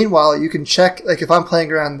 Meanwhile, you can check, like if I'm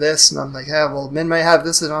playing around this and I'm like, yeah, well, Min might have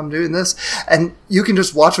this and I'm doing this, and you can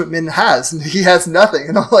just watch what Min has, and he has nothing,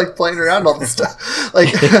 and I'm like playing around all this stuff.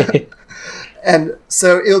 Like, and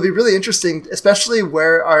so it'll be really interesting, especially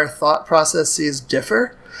where our thought processes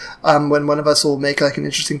differ. When one of us will make like an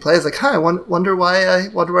interesting play, it's like, I wonder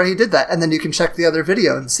why he did that, and then you can check the other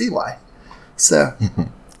video and see why. So,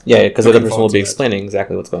 yeah, because the other person will be explaining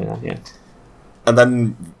exactly what's going on. Yeah, and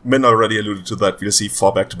then Min already alluded to that. We'll see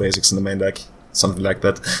 4 back to basics in the main deck, something like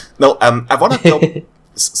that. No, I want to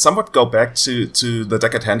somewhat go back to the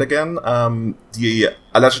deck at hand again. The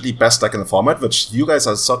allegedly best deck in the format, which you guys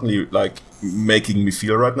are certainly like making me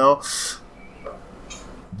feel right now.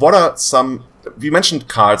 What are some? We mentioned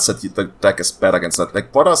cards that the deck is bad against that.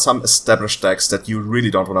 Like, what are some established decks that you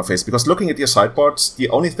really don't want to face? Because looking at your sideboard, the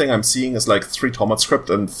only thing I'm seeing is like 3 Tormod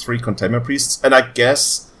Script and 3 Containment Priests, and I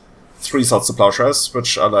guess 3 Swords to Plowshares,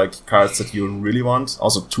 which are like cards that you really want.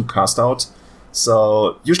 Also 2 Cast Out.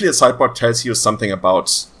 So usually a sideboard tells you something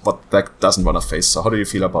about what deck doesn't want to face. So how do you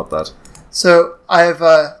feel about that? So I've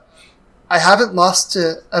lost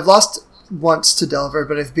once to Delver,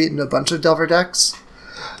 but I've beaten a bunch of Delver decks.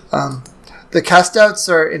 The cast outs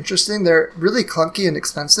are interesting. They're really clunky and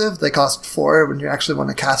expensive. They cost 4 when you actually want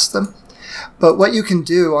to cast them. But what you can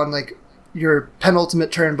do on like your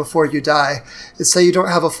penultimate turn before you die is, say you don't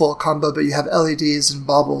have a full combo, but you have LEDs and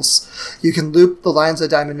baubles. You can loop the Lion's Eye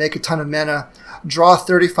Diamond, make a ton of mana, draw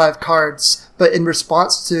 35 cards, but in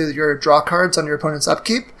response to your draw cards on your opponent's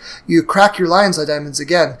upkeep, you crack your Lion's Eye Diamonds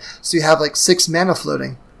again. So you have like 6 mana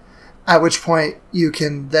floating. At which point you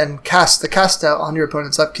can then cast the cast out on your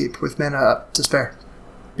opponent's upkeep with mana up to spare.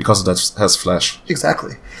 Because that has flash.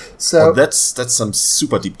 Exactly. So that's some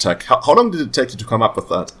super deep tech. How long did it take you to come up with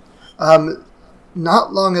that?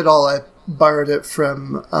 Not long at all. I borrowed it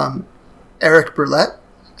from Eric Burlett,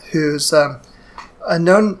 who's a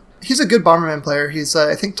known. He's a good Bomberman player. He's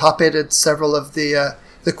I think top-aided several of the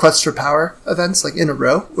Quest for Power events, like in a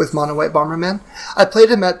row with Mono White Bomberman. I played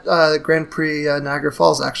him at Grand Prix Niagara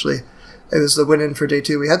Falls, actually. It was the win-in for day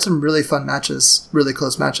 2. We had some really fun matches, really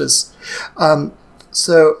close matches.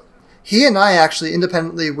 So he and I actually,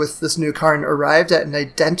 independently with this new Karn, arrived at an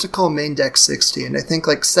identical main deck 60, and I think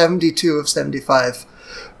like 72 of 75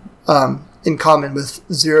 in common, with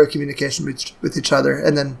 0 communication with each other.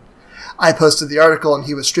 And then I posted the article, and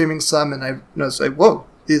he was streaming some, and I was like, whoa,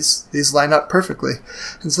 these line up perfectly.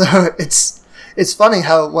 And so it's funny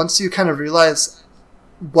how once you kind of realize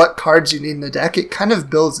what cards you need in the deck, it kind of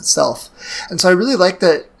builds itself. And so I really like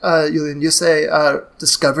that Julian, you say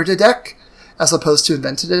discovered a deck as opposed to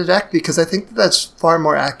invented a deck, because I think that's far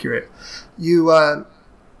more accurate. You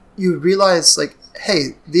realize, like, hey,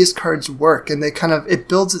 these cards work, and it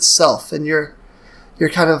builds itself, and you're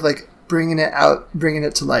kind of like bringing it out, bringing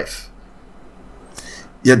it to life.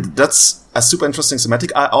 Yeah, that's a super interesting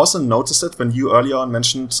semantic. I also noticed it when you earlier on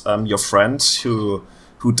mentioned your friend who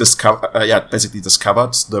basically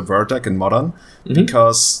discovered the Word deck in Modern,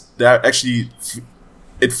 because they're actually,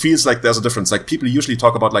 it feels like there's a difference. Like, people usually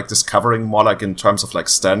talk about like discovering more like in terms of like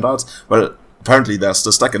standards. Well, apparently there's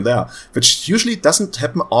this deck in there, which usually doesn't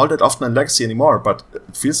happen all that often in Legacy anymore, but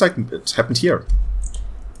it feels like it happened here.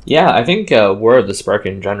 Yeah, I think War of the Spark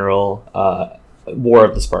in general,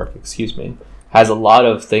 has a lot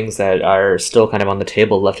of things that are still kind of on the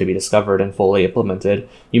table left to be discovered and fully implemented.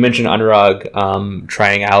 You mentioned Anurag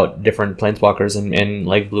trying out different planeswalkers in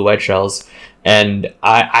like blue-white shells, and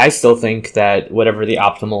I still think that whatever the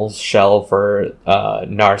optimal shell for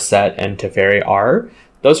Narset and Teferi are,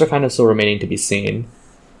 those are kind of still remaining to be seen.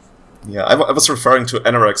 Yeah, I was referring to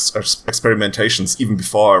Anurag's experimentations even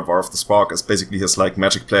before War of the Spark as basically his like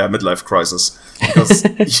Magic player midlife crisis, because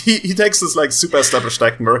he takes this like super established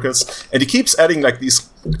deck Miracles, and he keeps adding like these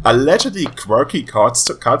allegedly quirky cards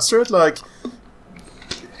to it. Like,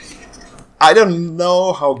 I don't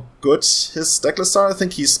know how good his deck lists are. I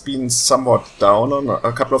think he's been somewhat down on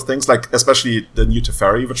a couple of things, like especially the new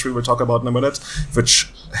Teferi, which we will talk about in a minute,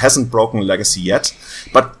 which hasn't broken Legacy yet.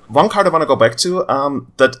 But one card I want to go back to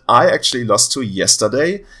that I actually lost to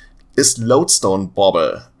yesterday is Lodestone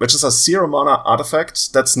Bauble, which is a 0 mana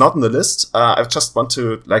artifact that's not in the list. I just want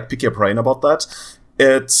to like pick your brain about that.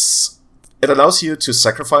 It allows you to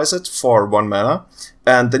sacrifice it for 1 mana,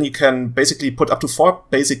 and then you can basically put up to 4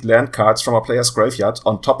 basic land cards from a player's graveyard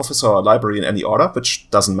on top of his or her library in any order, which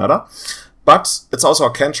doesn't matter. But it's also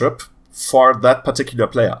a cantrip for that particular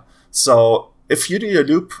player. So if you do your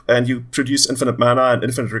loop and you produce infinite mana and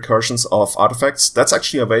infinite recursions of artifacts, that's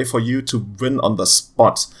actually a way for you to win on the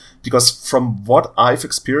spot. Because from what I've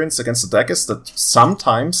experienced against the deck is that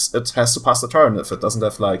sometimes it has to pass the turn if it doesn't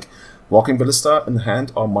have like Walking Ballista in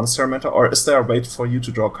hand or Monster Mentor, or is there a way for you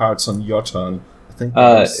to draw cards on your turn? I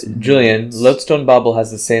think Julian, Lodestone Bauble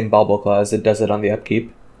has the same Bauble clause. It does it on the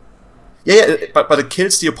upkeep. Yeah, but it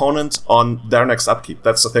kills the opponent on their next upkeep.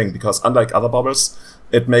 That's the thing, because unlike other baubles,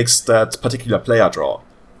 it makes that particular player draw.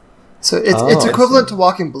 So it's equivalent to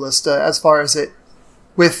Walking Ballista as far as it,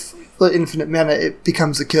 with the infinite mana, it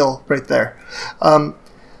becomes a kill right there.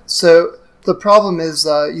 So the problem is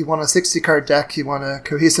you want a 60-card deck, you want a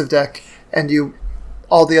cohesive deck, and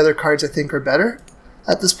all the other cards I think are better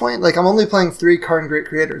at this point. Like, I'm only playing 3 Karn Great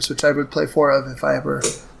Creators, which I would play 4 of if I were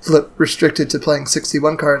restricted to playing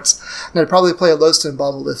 61 cards. And I'd probably play a Lodestone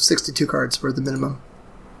Bauble if 62 cards were the minimum.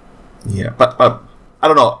 Yeah, but I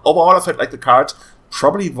don't know. Overall, I felt like the card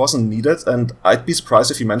probably wasn't needed, and I'd be surprised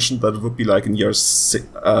if you mentioned that it would be like in year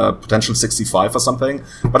potential 65 or something.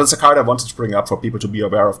 But it's a card I wanted to bring up for people to be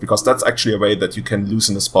aware of, because that's actually a way that you can lose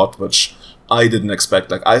in a spot, which I didn't expect.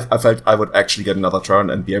 Like, I felt I would actually get another turn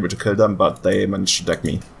and be able to kill them, but they managed to deck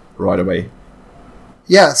me right away.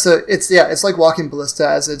 Yeah, so it's like Walking Ballista,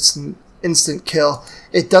 as it's an instant kill.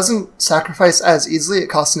 It doesn't sacrifice as easily. It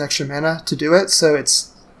costs an extra mana to do it, so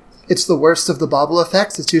it's the worst of the Bauble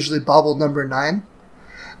effects. It's usually Bauble number 9.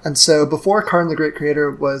 And so before Karn the Great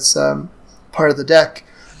Creator was part of the deck,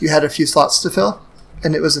 you had a few slots to fill,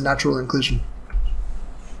 and it was a natural inclusion.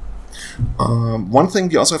 One thing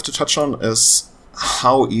we also have to touch on is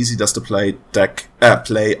how easy does the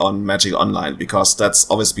play on Magic Online, because that's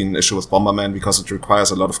always been an issue with Bomberman, because it requires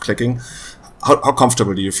a lot of clicking. How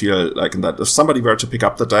comfortable do you feel like in that? If somebody were to pick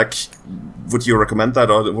up the deck, would you recommend that,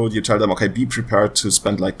 or would you tell them, okay, be prepared to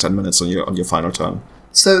spend like 10 minutes on your final turn?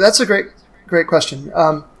 So that's a great question.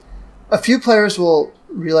 A few players will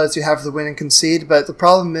realize you have the win and concede, but the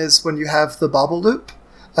problem is when you have the Bauble loop,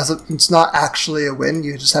 it's not actually a win.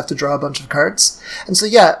 You just have to draw a bunch of cards. And so,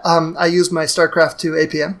 I use my StarCraft 2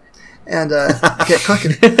 APM and get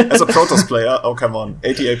cooking. As a Protoss player, oh, come on.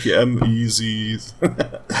 80 APM, easy.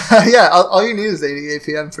 All you need is 80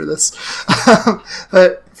 APM for this.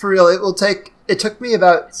 But for real, it took me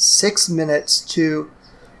about 6 minutes to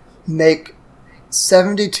make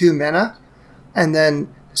 72 mana, and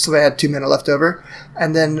then, so I had 2 mana left over,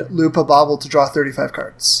 and then loop a Bauble to draw 35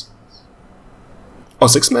 cards. Oh,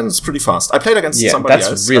 6 minutes is pretty fast. I played against somebody else.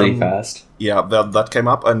 That's really fast. Yeah, that came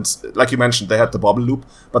up, and like you mentioned, they had the Bauble loop,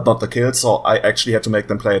 but not the kill, so I actually had to make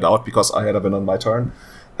them play it out because I had a win on my turn.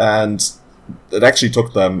 And it actually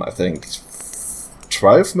took them, I think,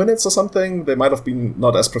 12 minutes or something. They might have been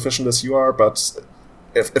not as proficient as you are, but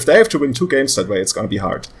if they have to win 2 games that way, it's going to be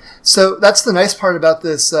hard. So that's the nice part about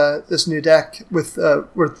this new deck with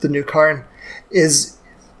the new Karn, is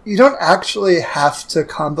you don't actually have to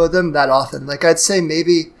combo them that often. Like, I'd say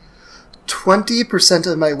maybe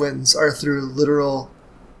 20% of my wins are through literal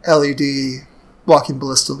LED Walking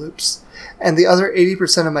Ballista loops. And the other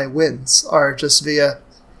 80% of my wins are just via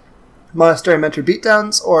Monastery Mentor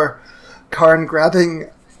beatdowns or Karn grabbing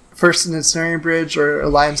first an Ensnaring Bridge or a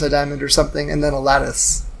Lion's Eye Diamond or something, and then a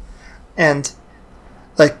Lattice. And,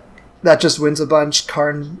 like, that just wins a bunch.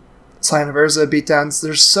 Karn, Sign of Urza, beatdowns.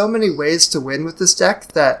 There's so many ways to win with this deck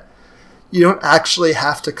that you don't actually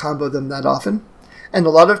have to combo them that often. And a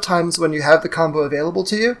lot of times when you have the combo available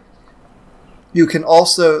to you, you can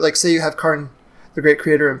also, like, say you have Karn the Great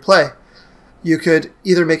Creator in play, you could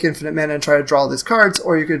either make infinite mana and try to draw all these cards,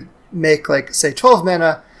 or you could make, like, say 12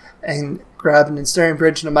 mana and grab an Ensnaring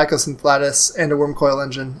Bridge and a Mycosynth Lattice and a Wurmcoil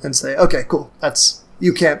Engine and say, okay, cool,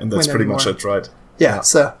 you can't win anymore. And that's pretty much it, right? Yeah,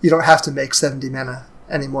 so you don't have to make 70 mana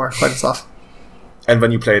anymore quite as often. And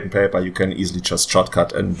when you play it in paper, you can easily just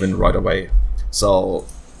shortcut and win right away. So,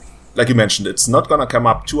 like you mentioned, it's not going to come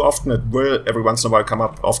up too often. It will every once in a while come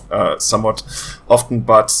up somewhat often,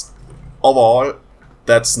 but overall,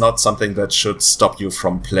 that's not something that should stop you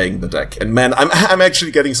from playing the deck. And man, I'm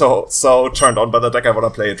actually getting so turned on by the deck. I want to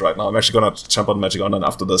play it right now. I'm actually going to jump on Magic Online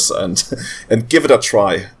after this and give it a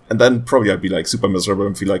try. And then probably I'd be like super miserable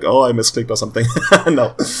and feel like, oh, I misclicked or something.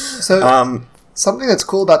 No. So something that's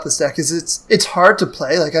cool about this deck is it's hard to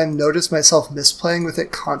play. Like, I notice myself misplaying with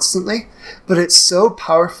it constantly, but it's so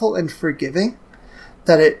powerful and forgiving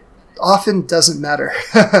that it often doesn't matter.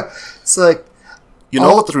 It's like, you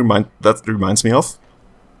know what that reminds me of?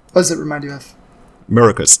 What does it remind you of?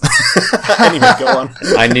 Miracles. Anyway, go on.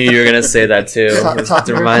 I knew you were going to say that too. It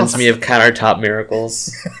reminds me of Countertop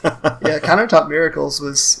Miracles. Yeah, Countertop Miracles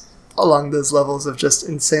was along those levels of just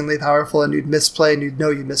insanely powerful, and you'd misplay and you'd know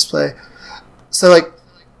you misplay. So, like,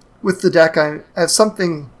 with the deck, I have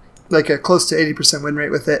something like a close to 80% win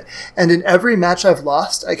rate with it. And in every match I've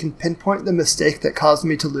lost, I can pinpoint the mistake that caused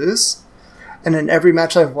me to lose. And in every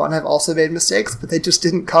match I've won, I've also made mistakes, but they just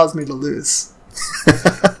didn't cause me to lose.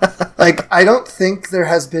 Like, I don't think there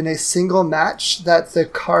has been a single match that the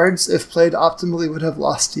cards, if played optimally, would have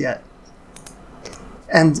lost yet.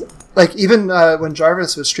 And, like, even when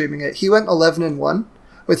Jarvis was streaming it, he went 11-1,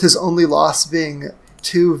 with his only loss being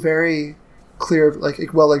 2 very clear, like,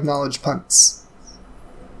 well-acknowledged punts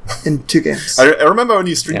in 2 games. I remember when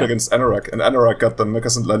he streamed against Anorak, and Anorak got the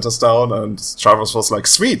Mikas and Lentus down, and Jarvis was like,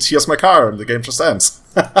 "Sweet, here's my car," and the game just ends.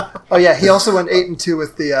 Oh yeah, he also went 8-2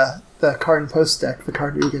 with the Karn Post deck, the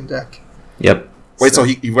Karn Ugin deck. Yep. Wait, so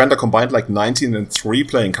he went a combined like 19-3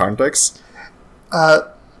 playing Karn decks?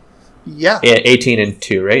 Yeah. Yeah,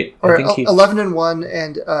 18-2, right? Or 11-1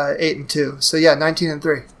 and 8-2. So yeah,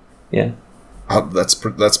 19-3. Yeah.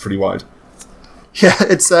 That's pretty wild. Yeah,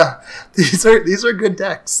 it's these are good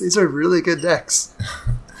decks. These are really good decks.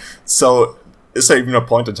 So, is there even a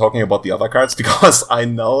point in talking about the other cards? Because I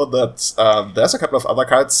know that there's a couple of other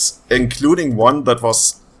cards, including one that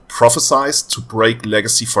was prophesized to break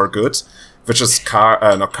Legacy for good, which is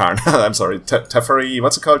not Karn. I'm sorry, Teferi.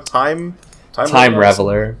 What's it called? Time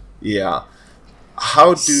Reveler. Yeah.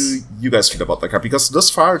 How do you guys feel about that card? Because thus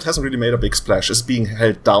far it hasn't really made a big splash. Is it being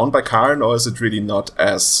held down by Karn, or is it really not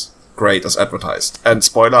as great as advertised? And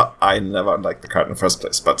spoiler, I never liked the card in the first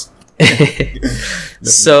place, but...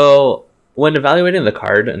 So, when evaluating the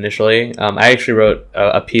card initially, I actually wrote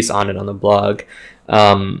a piece on it on the blog.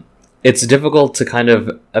 It's difficult to kind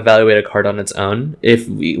of evaluate a card on its own. If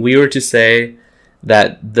we were to say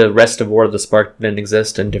that the rest of War of the Spark didn't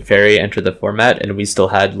exist and Teferi entered the format, and we still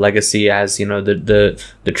had Legacy as, you know,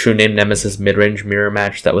 the true name Nemesis mid-range mirror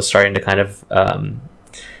match that was starting to kind of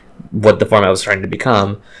what the format was starting to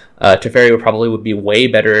become, Teferi would be way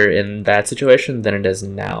better in that situation than it is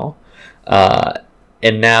now.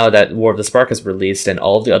 And now that War of the Spark is released and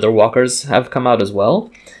all of the other walkers have come out as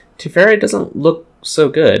well, Teferi doesn't look so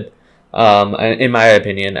good. In my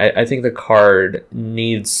opinion, I think the card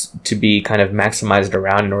needs to be kind of maximized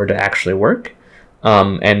around in order to actually work,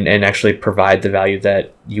 and actually provide the value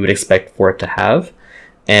that you would expect for it to have.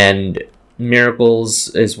 And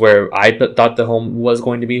Miracles is where I thought the home was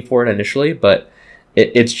going to be for it initially, but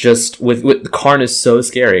it's just with Karn is so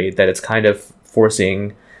scary that it's kind of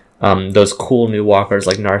forcing those cool new walkers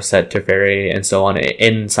like Narset, Teferi, and so on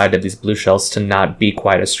inside of these blue shells to not be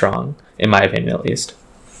quite as strong, in my opinion at least.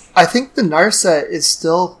 I think the Narset is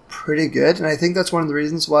still pretty good, and I think that's one of the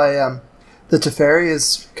reasons why the Teferi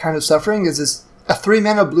is kind of suffering, is this a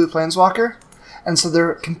 3-mana blue planeswalker, and so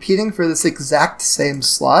they're competing for this exact same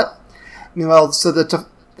slot. Meanwhile, so the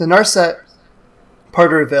Narset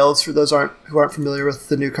Parter Veils, for those who aren't familiar with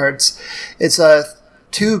the new cards, it's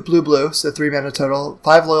 2 blue, so 3 mana total,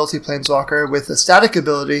 5 loyalty planeswalker with a static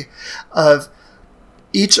ability of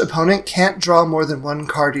each opponent can't draw more than 1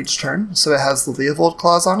 card each turn, so it has the Leovold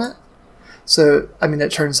clause on it. So, I mean,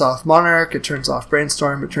 it turns off Monarch, it turns off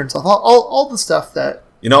Brainstorm, it turns off all the stuff that...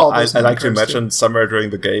 You know, I like to imagine somewhere during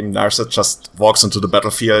the game, Narset just walks into the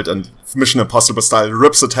battlefield and Mission Impossible style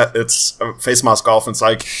rips its face mask off and it's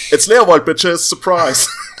like, "It's Leovold, bitches, surprise!"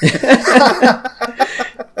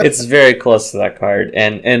 It's very close to that card.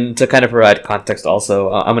 And to kind of provide context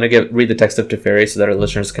also, I'm going to read the text of Teferi so that our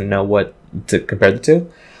listeners can know what to compare the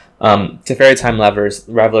two. Teferi Time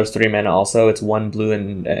Raveler's 3 mana also. It's 1 blue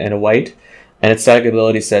and a white. And its static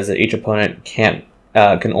ability says that each opponent can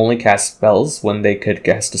only cast spells when they could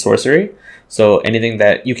cast a sorcery. So anything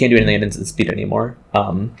that... You can't do anything at instant speed anymore.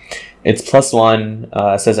 It's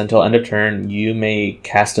 +1. Says until end of turn, you may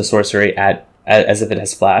cast a sorcery as if it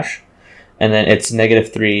has flash. And then it's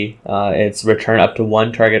 -3. It's return up to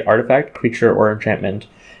 1 target artifact, creature, or enchantment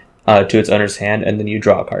to its owner's hand, and then you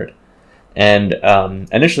draw a card. And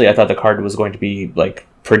initially, I thought the card was going to be like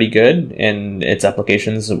pretty good in its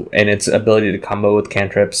applications, and its ability to combo with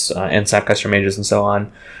cantrips and Snapcaster Mages and so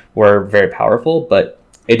on were very powerful. But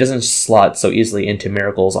it doesn't slot so easily into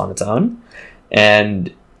Miracles on its own,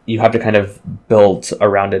 and you have to kind of build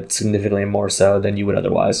around it significantly more so than you would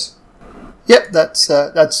otherwise. Yep, that's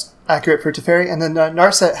accurate for Teferi. And then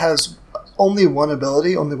Narset has only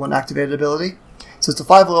one activated ability. So it's a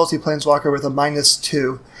 5 loyalty planeswalker with a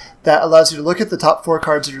 -2 that allows you to look at the top 4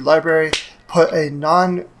 cards of your library, put a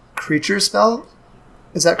non-creature spell,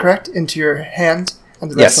 is that correct, into your hand,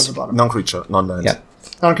 and the rest on the bottom. Non-creature, non-land. Yeah.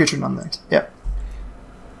 Non-creature, non-land, yeah.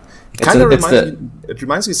 It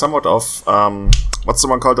reminds me somewhat of, what's the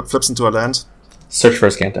one called that flips into a land? Search for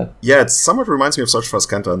Azcanta. Yeah, it somewhat reminds me of Search for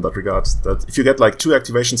Azcanta in that regard. That if you get like 2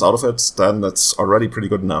 activations out of it, then that's already pretty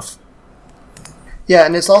good enough. Yeah,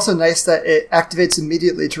 and it's also nice that it activates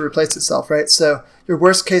immediately to replace itself, right? So your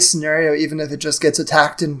worst case scenario, even if it just gets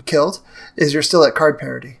attacked and killed, is you're still at card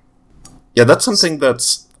parity. Yeah, that's something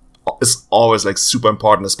that's is always like super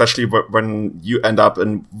important, especially when you end up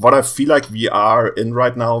in what I feel like we are in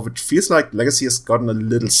right now, which feels like Legacy has gotten a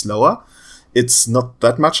little slower. It's not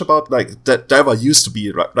that much about like Delver used to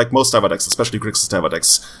be like most Delver decks, especially Grixis Delver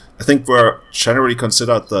decks. I think we're generally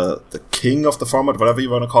considered the king of the format, whatever you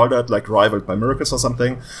want to call that, like rivaled by Miracles or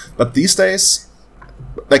something. But these days,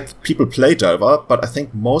 like people play Delver, but I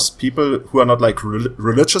think most people who are not like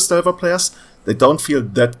religious Delver players, they don't feel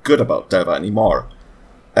that good about Delver anymore.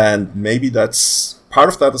 And maybe that's part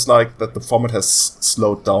of that is like that the format has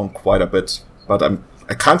slowed down quite a bit. But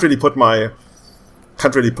I can't really put my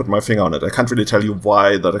finger on it. I can't really tell you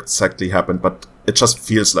why that exactly happened, but it just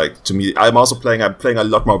feels like to me. I'm playing a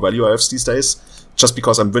lot more value IFs these days, just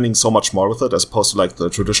because I'm winning so much more with it as opposed to like the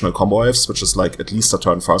traditional combo IFs, which is like at least a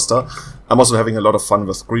turn faster. I'm also having a lot of fun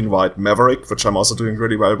with Green-White Maverick, which I'm also doing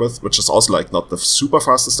really well with, which is also like not the super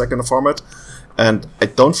fastest deck in the format. And I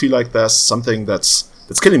don't feel like there's something that's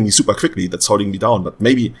killing me super quickly, that's holding me down. But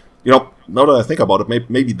maybe, now that I think about it,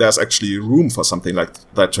 maybe there's actually room for something like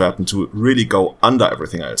that to happen, to really go under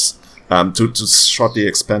everything else. To shortly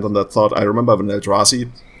expand on that thought, I remember when Eldrazi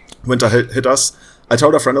Winter hit us, I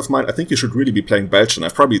told a friend of mine, I think you should really be playing Belch, and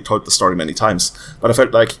I've probably told the story many times, but I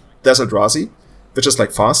felt like there's Eldrazi, which is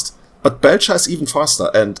like fast, but Belcher is even faster,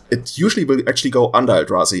 and it usually will actually go under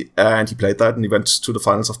Eldrazi, and he played that, and he went to the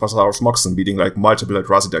finals of Bazaar of Moxen, beating like multiple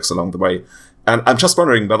Eldrazi decks along the way. And I'm just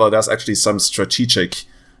wondering whether there's actually some strategic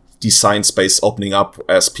design space opening up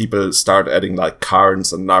as people start adding like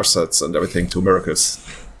Karns and Narsets and everything to Miracles.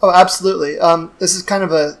 Oh, absolutely. This is kind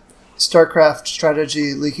of a StarCraft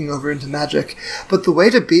strategy leaking over into Magic. But the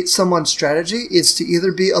way to beat someone's strategy is to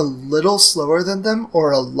either be a little slower than them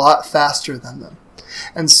or a lot faster than them.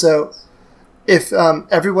 And so if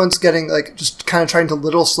everyone's getting like just kind of trying to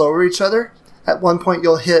little slower each other, at one point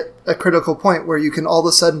you'll hit a critical point where you can all of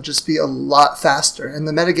a sudden just be a lot faster, and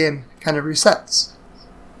the metagame kind of resets.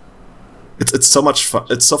 It's so much fun.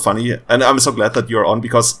 It's so funny, and I'm so glad that you're on,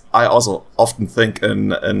 because I also often think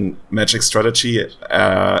in Magic strategy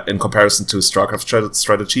in comparison to StarCraft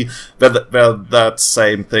strategy, where that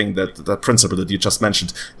same thing, that principle that you just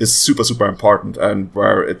mentioned, is super, super important, and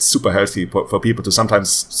where it's super healthy for people to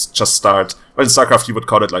sometimes just start. Well, in StarCraft you would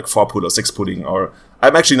call it like 4-pool or 6-pooling, or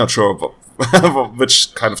I'm actually not sure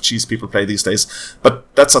which kind of cheese people play these days, but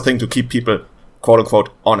that's a thing to keep people quote-unquote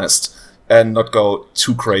honest, and not go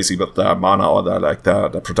too crazy with their mana or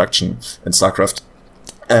their production in StarCraft.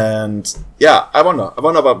 And yeah, I wonder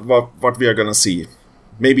about what we are gonna see.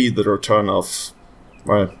 Maybe the return of,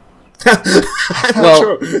 well, I'm not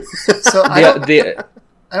sure. So I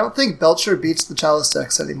don't think Belcher beats the Chalice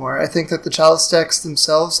decks anymore. I think that the Chalice decks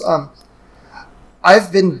themselves,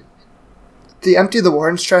 the Empty the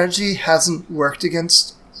Warren strategy hasn't worked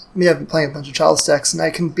against me. I've been playing a bunch of Chalice decks, and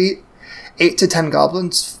I can beat 8 to 10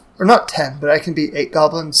 goblins, or not 10, but I can beat 8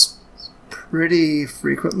 goblins pretty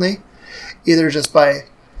frequently, either just by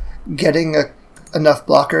getting enough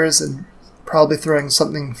blockers and probably throwing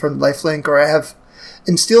something from Lifelink, or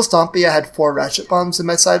in Steel Stompy I had 4 Ratchet Bombs in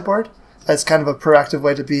my sideboard as kind of a proactive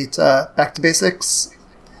way to beat Back to Basics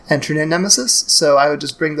and True Name Nemesis, so I would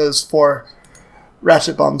just bring those 4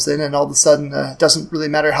 Ratchet Bombs in, and all of a sudden it doesn't really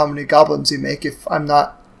matter how many goblins you make. If I'm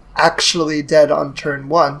not actually dead on turn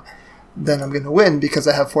 1, then I'm going to win, because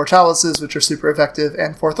I have 4 Chalices, which are super effective,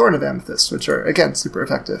 and 4 Thorn of Amethyst, which are, again, super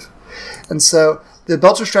effective. And so the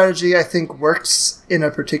Belcher strategy, I think, works in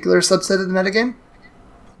a particular subset of the metagame,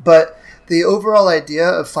 but the overall idea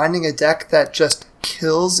of finding a deck that just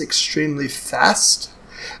kills extremely fast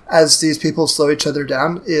as these people slow each other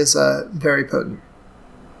down is very potent.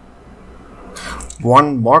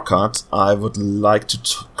 One more card I would like to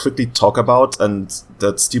quickly talk about, and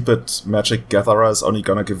that stupid Magic Gatherer is only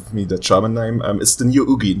gonna give me the German name. It's the new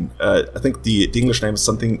Ugin. I think the English name is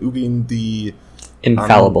something Ugin the...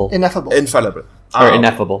 Infallible. Ineffable. Infallible. Or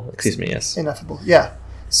Ineffable, excuse me, yes. Ineffable, yeah.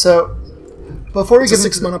 So, before we get into...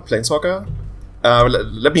 It's a 6-mana Planeswalker.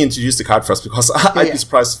 Let me introduce the card first, because I'd be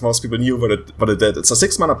surprised if most people knew what it did. It's a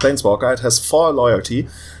 6-mana Planeswalker. It has 4 loyalty.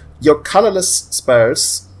 Your colorless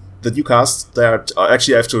spells that you cast,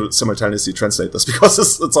 actually I have to simultaneously translate this because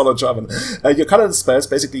it's all in German. Your colorless spells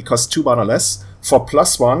basically cost 2 mana less. For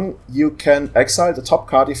 +1, you can exile the top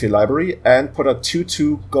card of your library and put a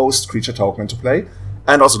 2/2 ghost creature token into play,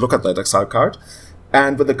 and also look at that exile card.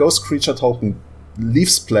 And when the ghost creature token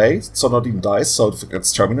leaves play, so not even dies, so if it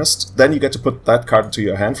gets terminused, then you get to put that card into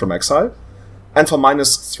your hand from exile. And for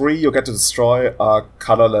 -3, you get to destroy a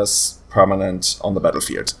colorless permanent on the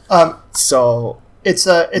battlefield. So It's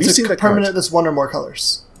a permanent that's one or more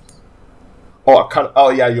colors. Oh,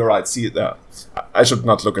 yeah, you're right. See, I should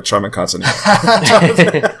not look at German cards anymore.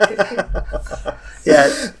 Yeah.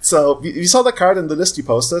 So we saw the card in the list you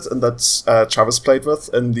posted, and that Travis played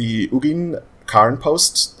with in the Ugin Karn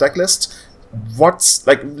post deck list. What's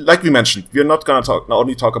like we mentioned, we're not gonna not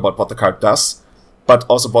only talk about what the card does, but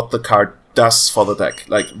also what the card does for the deck.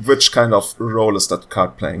 Like, which kind of role is that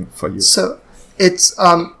card playing for you? So it's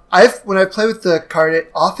when I play with the card,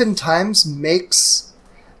 it oftentimes makes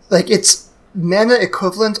it's mana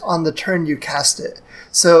equivalent on the turn you cast it.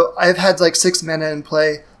 So I've had 6 mana in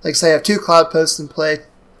play. Like, say I have 2 Cloud Posts in play,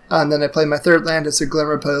 and then I play my third land as a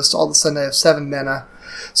Glimmer Post. All of a sudden I have 7 mana.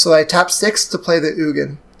 So I tap 6 to play the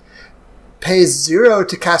Ugin. Pay 0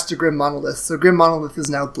 to cast a Grim Monolith. So Grim Monolith is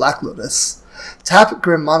now Black Lotus. Tap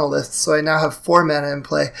Grim Monolith, so I now have 4 mana in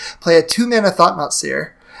play. Play a 2 mana Thought-Knot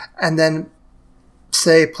Seer, and then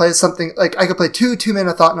play something like I could play 2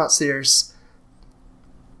 2-mana Thought-Knot Seers,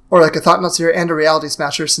 or a Thought-Knot Seer and a Reality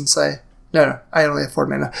Smasher, since I only have 4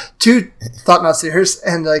 mana. 2 Thought-Knot Seers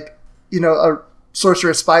and a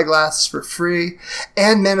Sorcerer's Spyglass for free,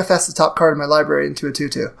 and manifest the top card of my library into a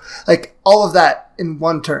 2/2. All of that in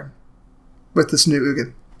one turn with this new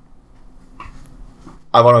Ugin.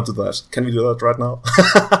 I want to do that. Can we do that right now?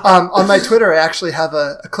 On my Twitter, I actually have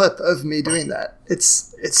a clip of me doing that.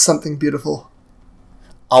 It's something beautiful.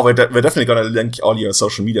 Oh, we're definitely going to link all your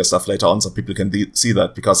social media stuff later on so people can see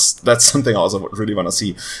that, because that's something I also really want to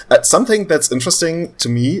see. Something that's interesting to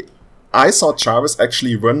me, I saw Jarvis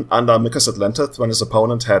actually win under Mycos Atlantis when his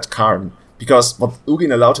opponent had Karn, because what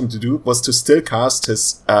Ugin allowed him to do was to still cast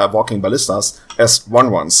his Walking Ballistas as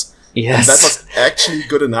 1/1s. Yes. And that was actually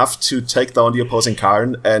good enough to take down the opposing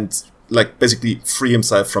Karn and basically free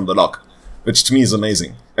himself from the lock, which to me is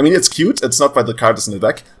amazing. I mean, it's cute. It's not why the card is in the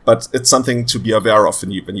deck, but it's something to be aware of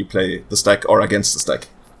when you play this deck or against this deck.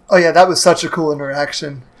 Oh yeah, that was such a cool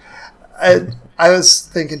interaction. I was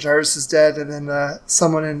thinking Jarvis is dead, and then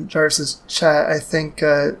someone in Jarvis's chat, I think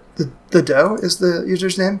the Doe is the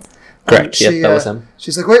user's name. Correct. That was him.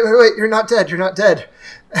 She's like, wait, you're not dead.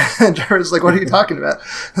 And Jarvis was like, what are you talking about?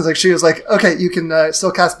 She was like, okay, you can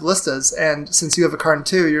still cast Ballistas, and since you have a Karn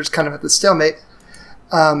too, you're just kind of at the stalemate.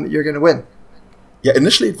 You're going to win. Yeah,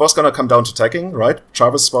 initially it was going to come down to tagging, right?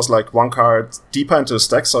 Jarvis was 1 card deeper into his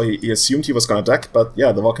deck, so he assumed he was going to deck, but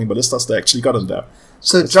yeah, the Walking Ballistas, they actually got him there.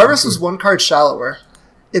 So that's Jarvis was 1 card shallower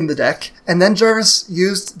in the deck, and then Jarvis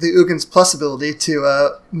used the Ugin's plus ability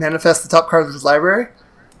to manifest the top card of his library,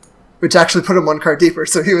 which actually put him 1 card deeper,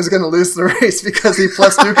 so he was going to lose the race because he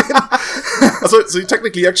plus Ugin. So he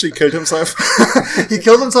technically actually killed himself? He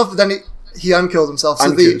killed himself, but then he unkilled himself.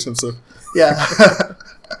 Unkilled himself. Yeah.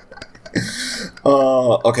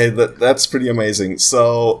 Okay, that's pretty amazing.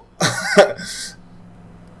 So,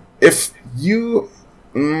 if you...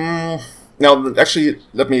 now, actually,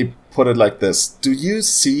 let me put it like this. Do you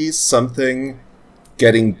see something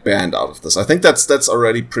getting banned out of this? I think that's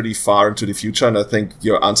already pretty far into the future, and I think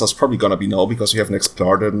your answer is probably going to be no, because you haven't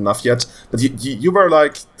explored it enough yet. But you were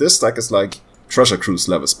like, this deck is Treasure Cruise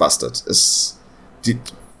levels busted.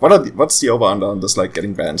 What's the over-under on this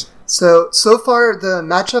getting banned? So far, the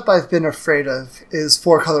matchup I've been afraid of is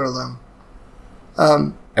 4-color Loam.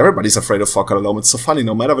 Everybody's afraid of 4-color Loam. It's so funny.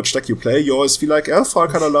 No matter which deck you play, you always feel like,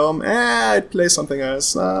 4-color Loam, I'd play something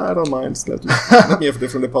else. I don't mind. Let me have a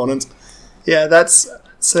different opponent. Yeah,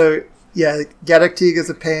 Gaddock Teeg is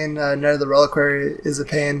a pain, Knight of the Reliquary is a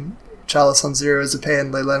pain, Chalice on 0 is a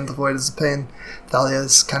pain, Leyline of the Void is a pain, Thalia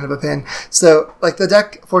is kind of a pain. So, the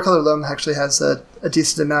deck, 4-color Loam actually has a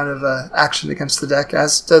decent amount of action against the deck,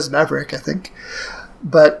 as does Maverick, I think.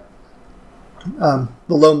 But the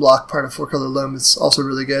Loam block part of 4-color Loam is also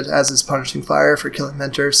really good, as is Punishing Fire for killing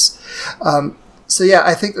Mentors.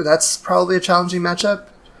 I think that's probably a challenging matchup.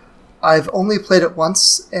 I've only played it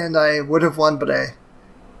once, and I would have won, but I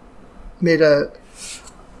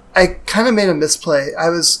kind of made a misplay.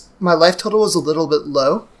 My life total was a little bit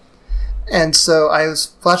low, and so I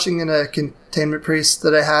was flashing in a Containment Priest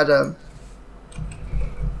that I had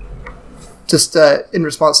in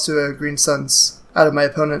response to a Green Suns out of my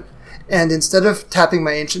opponent. And instead of tapping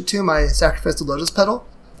my Ancient Tomb, I sacrificed a Lotus Petal.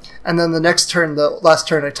 And then the last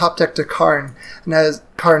turn, I top decked a Karn, and I was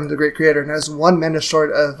Karn, the Great Creator, and I was 1 mana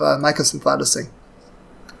short of Mycos and Thladising.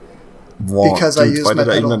 Wow, because dude, I used why my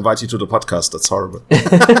did I even pedal. invite you to the podcast? That's horrible.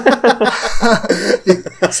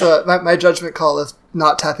 So my judgment call of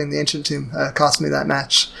not tapping the Ancient Tomb cost me that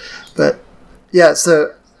match. But yeah,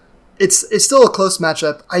 so it's still a close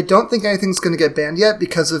matchup. I don't think anything's going to get banned yet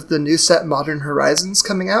because of the new set Modern Horizons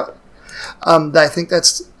coming out. I think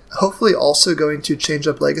that's hopefully also going to change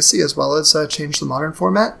up Legacy as well as change the Modern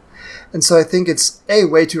format. And so I think it's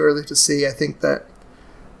way too early to see. I think that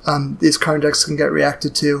these Karn decks can get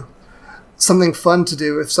reacted to. Something fun to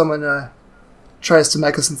do if someone tries to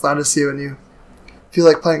Mega Synthladis you and you feel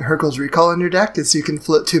like playing Hurkyl's Recall in your deck is you can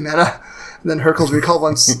flip 2 mana and then Hurkyl's Recall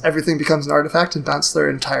once everything becomes an artifact and bounce their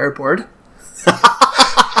entire board.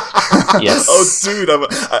 Yes. Oh, dude,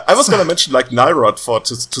 I was gonna mention like Nyrod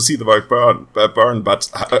to see the world burn,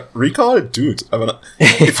 but Recall, dude.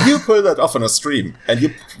 If you pull that off on a stream and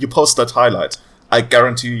you post that highlight, I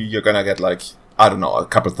guarantee you're gonna get like, I don't know, a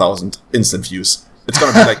couple thousand instant views. It's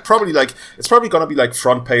gonna be like it's probably gonna be like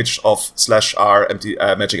front page of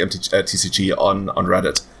 /r Magic TCG on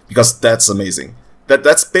Reddit, because that's amazing.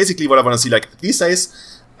 That's basically what I want to see. Like these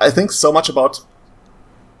days, I think so much about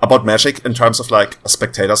Magic in terms of like a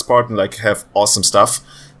spectator sport and like have awesome stuff.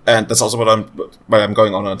 And that's also what I'm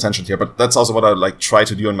going on a tangent here, but that's also what I like try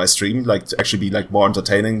to do on my stream, like to actually be like more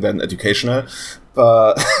entertaining than educational,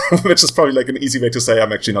 which is probably like an easy way to say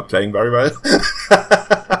I'm actually not playing very well.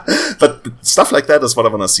 But stuff like that is what I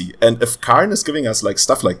want to see. And if Karn is giving us like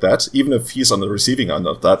stuff like that, even if he's on the receiving end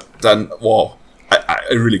of that, then whoa, I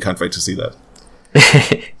really can't wait to see that.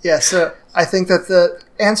 Yeah, so I think that the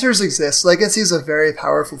answers exist. Legacy is a very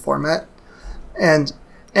powerful format, and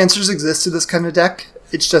answers exist to this kind of deck.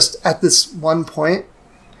 It's just at this one point,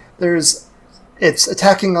 it's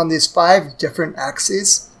attacking on these 5 different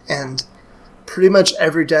axes, and pretty much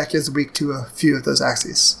every deck is weak to a few of those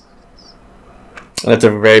axes. That's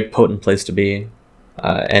a very potent place to be,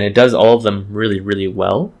 and it does all of them really, really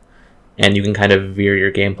well. And you can kind of veer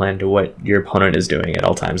your game plan to what your opponent is doing at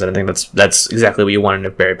all times. And I think that's exactly what you want in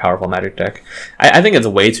a very powerful Magic deck. I think it's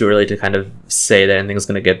way too early to kind of say that anything's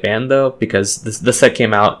going to get banned, though, because the set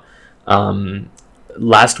came out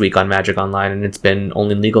last week on Magic Online, and it's been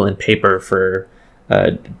only legal in paper for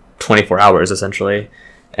 24 hours, essentially.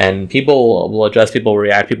 And people will adjust, people will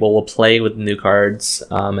react, people will play with new cards,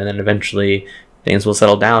 and then eventually things will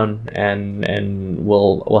settle down, and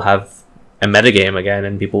we'll have a metagame again,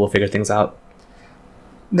 and people will figure things out.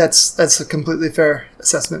 That's a completely fair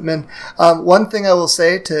assessment, Min. One thing I will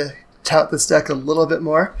say to tout this deck a little bit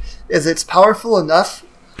more is it's powerful enough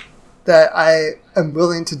that I am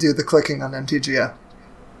willing to do the clicking on MTGO.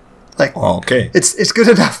 Like, okay, it's good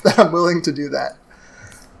enough that I'm willing to do that.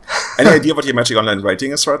 Any idea what your Magic Online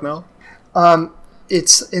rating is right now?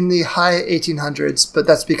 It's in the high 1800s, but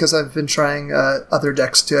that's because I've been trying other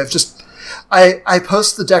decks too. I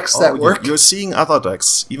post the decks that work. You're seeing other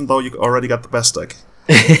decks, even though you already got the best deck.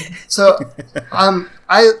 So,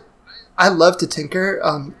 I love to tinker.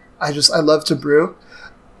 I love to brew.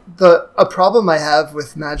 A problem I have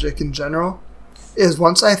with Magic in general is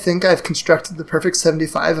once I think I've constructed the perfect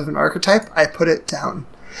 75 of an archetype, I put it down.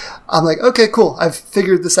 I'm like, okay, cool, I've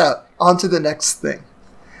figured this out. On to the next thing.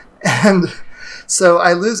 And so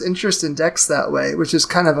I lose interest in decks that way, which is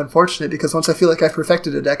kind of unfortunate because once I feel like I've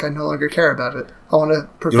perfected a deck, I no longer care about it. I want to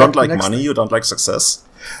perfect. You don't like money? Thing. You don't like success?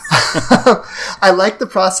 I like the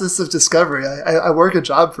process of discovery. I work a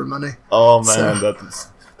job for money. Oh man,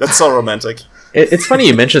 that's so romantic. It's funny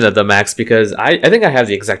you mentioned that, though, Max, because I think I have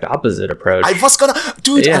the exact opposite approach. I was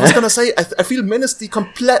gonna say, I feel Min is the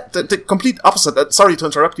complete opposite. Sorry to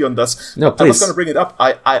interrupt you on this. No, please. I was gonna bring it up.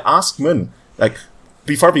 I asked Min, like,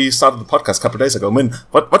 before we started the podcast a couple of days ago, Min,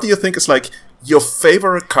 what do you think is, like, your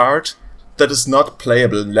favorite card that is not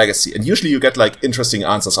playable in Legacy? And usually you get, like, interesting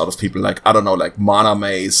answers out of people, like, I don't know, like, Mana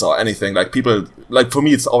Maze or anything. Like, people, like, for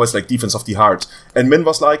me, it's always, like, Defense of the Heart. And Min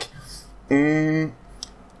was like,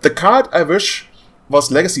 the card I wish was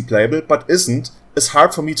Legacy playable, but isn't, is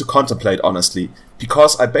hard for me to contemplate, honestly.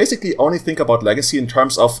 Because I basically only think about Legacy in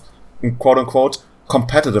terms of, quote-unquote,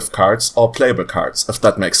 competitive cards or playable cards, if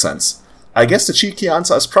that makes sense. I guess the cheeky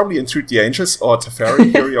answer is probably Entreat the Angels or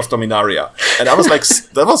Teferi, Fury of Dominaria. And I was like,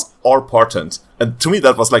 that was all portent. And to me,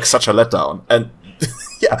 that was like such a letdown. And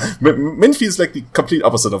yeah, Min feels like the complete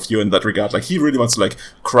opposite of you in that regard. Like, he really wants to, like,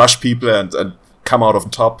 crush people and come out of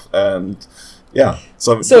the top. And yeah,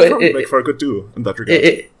 so it probably make for a good duo in that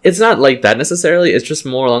regard. It's not like that necessarily. It's just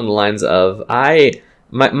more along the lines of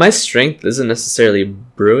my strength isn't necessarily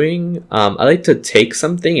brewing. I like to take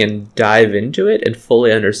something and dive into it and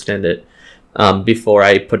fully understand it before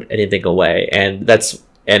I put anything away. And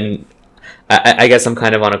I guess I'm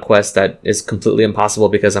kind of on a quest that is completely impossible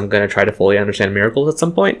because I'm going to try to fully understand Miracles at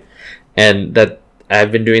some point. And that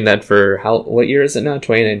I've been doing that for what year is it now?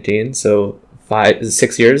 2019. So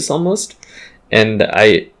 6 years almost. And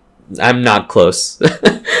I'm not close.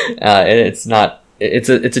 And it's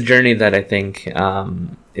a journey that I think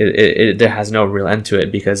there has no real end to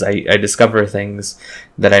it because I discover things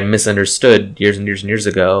that I misunderstood years and years and years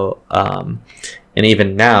ago. And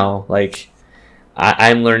even now, like,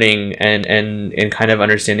 I'm learning and kind of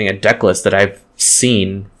understanding a deck list that I've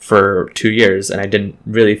seen for 2 years, and I didn't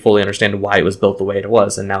really fully understand why it was built the way it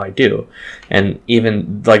was, and now I do. And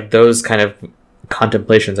even like those kind of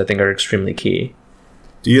contemplations, I think, are extremely key.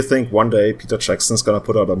 Do you think one day Peter Jackson's gonna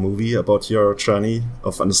put out a movie about your journey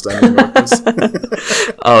of understanding miracles?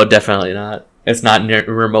 Oh, definitely not. It's not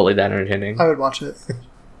remotely that entertaining. I would watch it.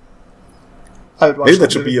 I would watch Maybe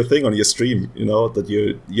that should be a thing on your stream, that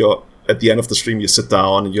you're at the end of the stream, you sit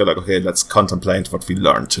down and you're like, okay, let's contemplate what we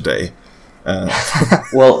learned today.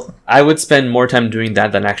 Well, I would spend more time doing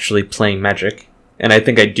that than actually playing Magic. And I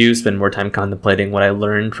think I do spend more time contemplating what I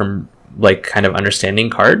learned from, like, kind of understanding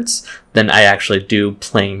cards than I actually do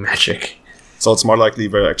playing Magic. So it's more likely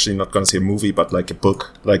we're actually not going to see a movie, but like a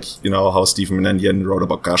book. Like, how Stephen Menendian wrote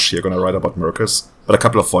about Gush, you're going to write about Miracles. But a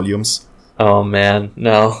couple of volumes. Oh, man.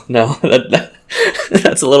 No.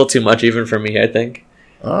 That's a little too much even for me, I think.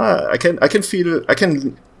 I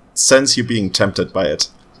can sense you being tempted by it.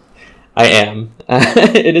 I am.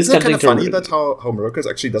 It is Isn't it kind of funny that how Miracles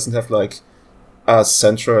actually doesn't have like a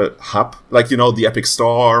central hub, like the Epic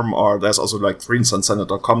Storm, or there's also like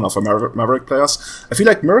ThreeSunsCenter.com now for Maverick players. I feel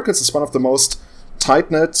like Miracles is one of the most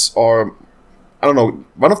tight-knit, or I don't know,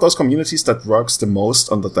 one of those communities that works the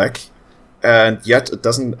most on the deck, and yet it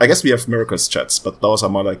doesn't. I guess we have Miracles chats, but those are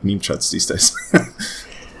more like meme chats these days.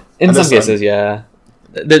 In some cases, yeah.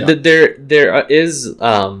 There is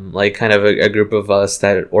like kind of a group of us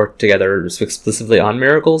that work together exclusively on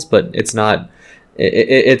Miracles, but it's not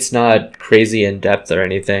crazy in depth or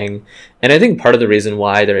anything. And I think part of the reason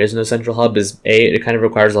why there is no central hub is it kind of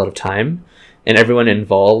requires a lot of time, and everyone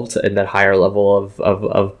involved in that higher level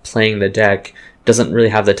of playing the deck doesn't really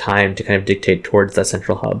have the time to kind of dictate towards that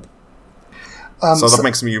central hub. So that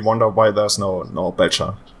makes me wonder why there's no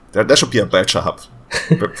Belcher. There should be a Belcher hub.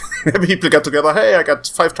 People get together, hey, I got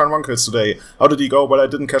 5 turn 1 kills today. How did he go? Well, I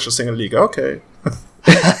didn't catch a single league. Okay.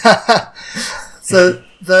 So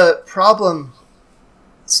the problem,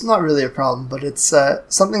 it's not really a problem, but it's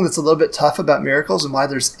something that's a little bit tough about Miracles and why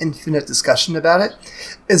there's infinite discussion about it,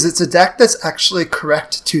 is it's a deck that's actually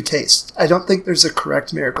correct to taste. I don't think there's a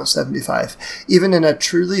correct Miracle 75. Even in a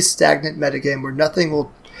truly stagnant metagame where nothing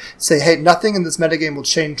will say, hey, nothing in this metagame will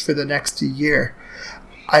change for the next year.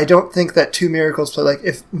 I don't think that 2 Miracles play, like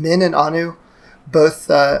if Min and Anu both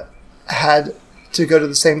had to go to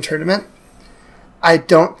the same tournament, I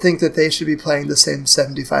don't think that they should be playing the same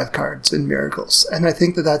 75 cards in Miracles. And I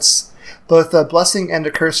think that that's both a blessing and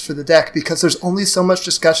a curse for the deck, because there's only so much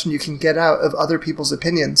discussion you can get out of other people's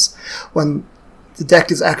opinions when the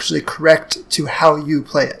deck is actually correct to how you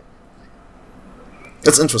play it.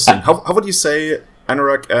 That's interesting. How would you say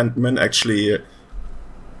Anorak and Min actually...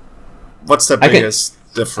 What's the biggest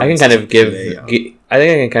difference? I can kind of I think I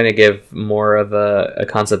can kind of give more of a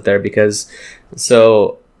concept there, because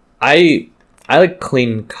so I like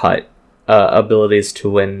clean cut abilities to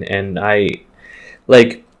win, and I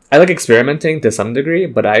like experimenting to some degree,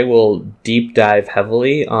 but I will deep dive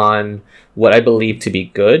heavily on what I believe to be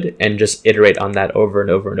good and just iterate on that over and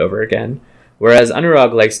over and over again. Whereas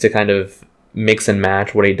Anurag likes to kind of mix and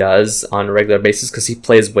match what he does on a regular basis, because he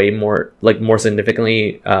plays way more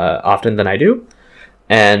significantly often than I do.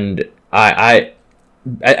 And I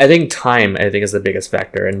think time, is the biggest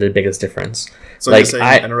factor and the biggest difference. So you're saying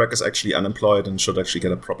Anorak is actually unemployed and should actually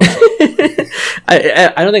get a proper job?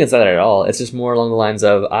 I don't think it's that at all. It's just more along the lines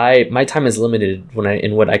of my time is limited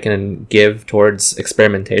in what I can give towards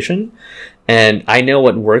experimentation, and I know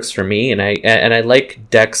what works for me, and I like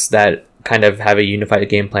decks that kind of have a unified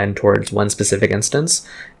game plan towards one specific instance,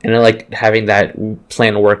 and I like having that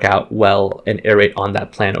plan work out well and iterate on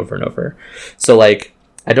that plan over and over. So like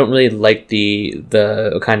I don't really like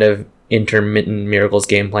the kind of intermittent Miracles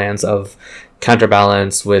game plans of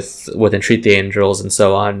counterbalance with Entreat the Angels and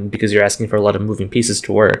so on, because you're asking for a lot of moving pieces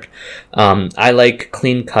to work. I like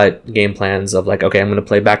clean cut game plans of like, okay, I'm going to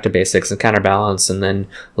play back to basics and counterbalance and then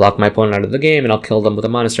lock my opponent out of the game and I'll kill them with a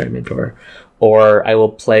Monastery Mentor. Or I will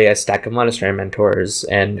play a stack of Monastery Mentors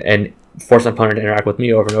and force my opponent to interact with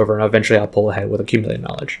me over and over, and eventually I'll pull ahead with accumulated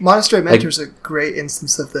knowledge. Monastery Mentor is a great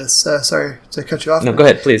instance of this. Sorry to cut you off. No, go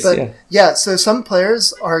ahead, please. But so some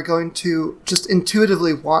players are going to just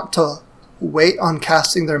intuitively want to wait on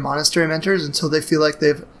casting their Monastery Mentors until they feel like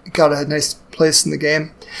they've got a nice place in the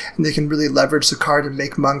game and they can really leverage the card and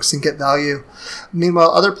make monks and get value.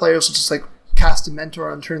 Meanwhile, other players will just like cast a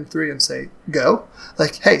Mentor on turn 3 and say, go.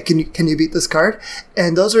 Like, hey, can you beat this card?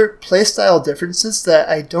 And those are playstyle differences that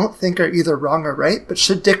I don't think are either wrong or right, but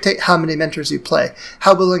should dictate how many Mentors you play.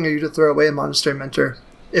 How willing are you to throw away a Monastery Mentor?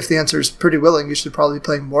 If the answer is pretty willing, you should probably be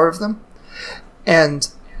playing more of them. And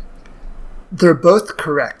they're both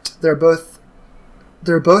correct. They're both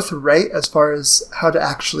they're both right as far as how to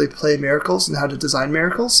actually play miracles and how to design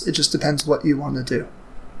miracles. It just depends what you want to do.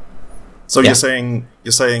 So you're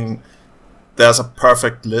saying there's a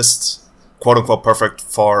perfect list, quote unquote perfect,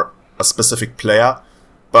 for a specific player,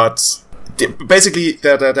 but basically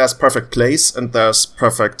there's perfect plays and there's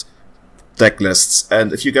perfect deck lists.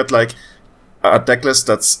 And if you get like a deck list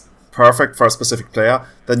that's perfect for a specific player,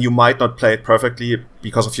 then you might not play it perfectly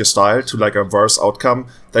because of your style to like a worse outcome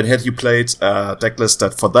than had you played a deck list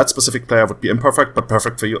that for that specific player would be imperfect but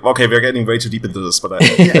perfect for you. Okay, we're getting way too deep into this, but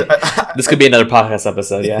this could be another podcast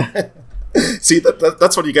episode. Yeah. See,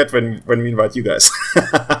 that's what you get when we invite you guys.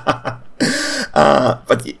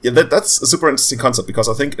 But that's a super interesting concept, because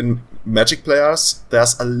I think in Magic players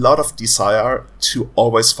there's a lot of desire to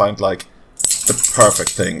always find like the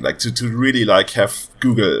perfect thing, like to really like have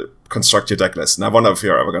Google construct your deck list. And I wonder if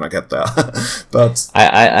you're ever gonna get there. But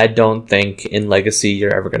I don't think in Legacy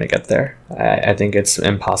you're ever gonna get there. I think it's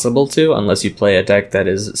impossible to, unless you play a deck that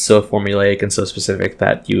is so formulaic and so specific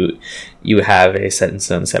that you have a set in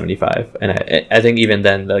stone 75. And I think even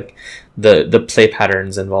then the play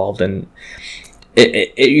patterns involved and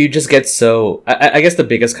you just get so. I guess the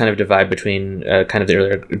biggest kind of divide between kind of the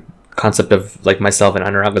earlier concept of like myself and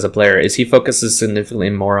Anurag as a player is he focuses significantly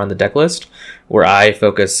more on the deck list, where I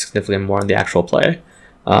focus significantly more on the actual play.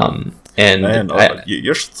 And man,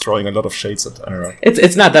 you're throwing a lot of shades at Anurag.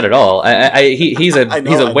 It's not that at all. He's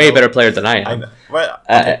a way better player than I am. I know. Well,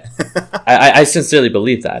 okay. I sincerely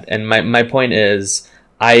believe that, and my point is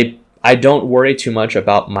I don't worry too much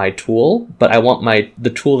about my tool, but I want the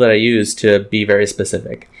tool that I use to be very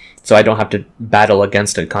specific, so I don't have to battle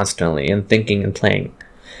against it constantly and thinking and playing.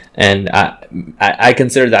 And I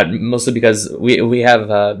consider that mostly because we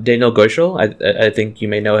have Daniel Goschel. I think you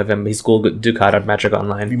may know of him. He's cool Ducat on Magic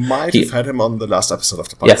Online. We might have had him on the last episode of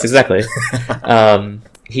the podcast. Yes, exactly.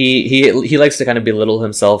 He likes to kind of belittle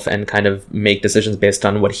himself and kind of make decisions based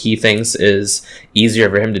on what he thinks is easier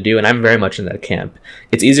for him to do, and I'm very much in that camp.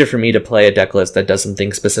 It's easier for me to play a deck list that does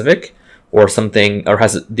something specific or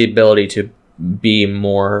has the ability to be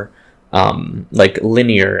more like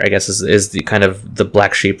linear, I guess is the kind of the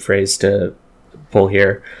black sheep phrase to pull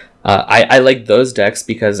here. I like those decks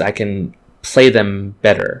because I can play them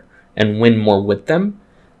better and win more with them.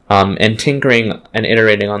 And tinkering and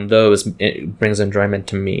iterating on those, it brings enjoyment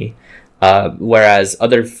to me. Whereas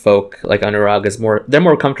other folk like Anurag they're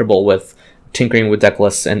more comfortable with tinkering with deck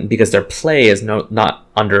lists, and because their play is not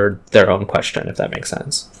under their own question, if that makes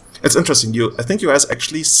sense. It's interesting. I think you guys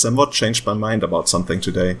actually somewhat changed my mind about something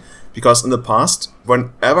today, because in the past,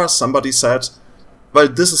 whenever somebody said, well,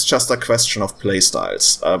 this is just a question of play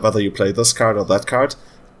styles, whether you play this card or that card,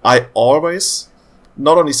 I always,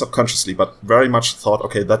 not only subconsciously, but very much thought,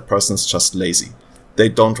 okay, that person's just lazy. They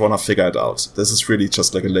don't want to figure it out. This is really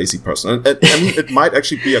just like a lazy person. And I mean, it might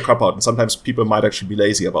actually be a cop-out, and sometimes people might actually be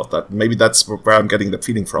lazy about that. Maybe that's where I'm getting that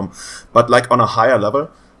feeling from. But like on a higher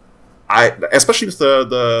level, especially with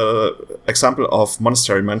the example of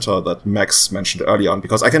Monastery Mentor that Max mentioned early on,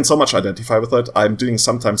 because I can so much identify with it. I'm doing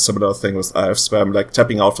sometimes similar thing with IFs where I'm like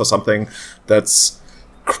tapping out for something that's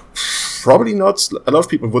probably not, a lot of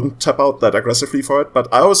people wouldn't tap out that aggressively for it,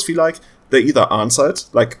 but I always feel like they either answer it,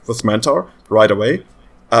 like with Mentor, right away,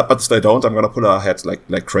 but if they don't, I'm going to pull ahead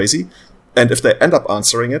like crazy. And if they end up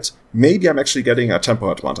answering it, maybe I'm actually getting a tempo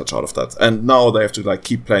advantage out of that. And now they have to like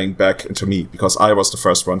keep playing back into me, because I was the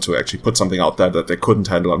first one to actually put something out there that they couldn't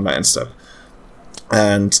handle on my end step.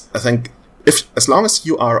 And I think as long as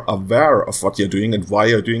you are aware of what you're doing and why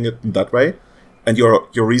you're doing it in that way, and your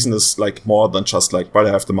reason is like more than just like, well,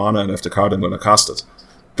 I have the mana and I have the card, I'm going to cast it,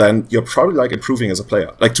 then you're probably like improving as a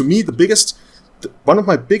player. Like to me, one of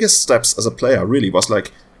my biggest steps as a player really was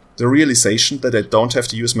like the realization that I don't have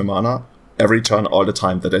to use my mana every turn all the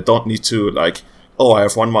time, that I don't need to like, oh, I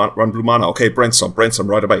have one blue mana, okay, brainstorm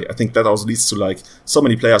right away. I think that also leads to like so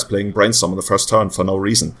many players playing brainstorm on the first turn for no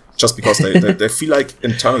reason, just because they feel like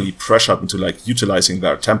internally pressured into like utilizing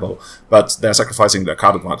their tempo, but they're sacrificing their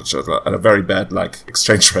card advantage at a very bad like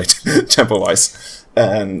exchange rate tempo wise.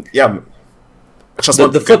 And yeah, I just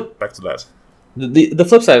want to get back to that. The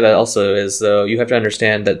flip side of that also is, though, you have to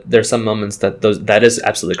understand that there's some moments that is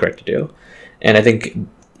absolutely correct to do. And I think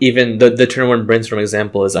even the turn 1 brainstorm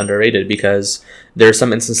example is underrated, because there are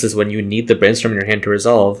some instances when you need the brainstorm in your hand to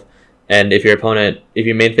resolve, and if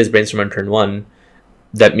you main phase brainstorm on turn 1,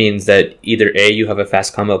 that means that either A, you have a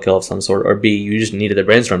fast combo kill of some sort, or B, you just needed the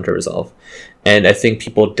brainstorm to resolve. And I think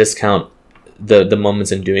people discount the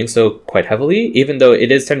moments in doing so quite heavily, even though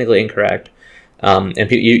it is technically incorrect. And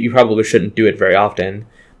you probably shouldn't do it very often,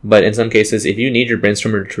 but in some cases, if you need your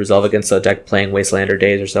brainstormer to resolve against a deck playing Wasteland or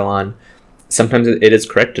Daze or so on, sometimes it is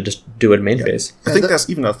correct to just do it in main phase. I think there's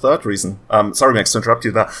even a third reason. Sorry, Max, to interrupt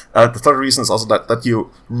you there. The third reason is also that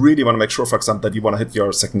you really want to make sure, for example, that you want to hit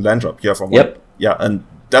your second land drop. Yeah, and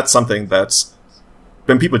that's something that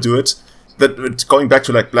when people do it, that going back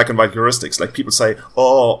to like black and white heuristics, like people say,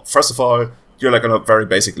 oh, first of all, you're like on a very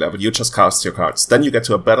basic level. You just cast your cards. Then you get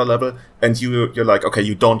to a better level, and you're like, okay,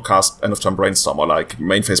 you don't cast end of turn brainstorm or like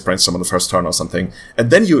main phase brainstorm on the first turn or something.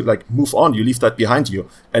 And then you like move on. You leave that behind you,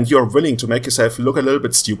 and you're willing to make yourself look a little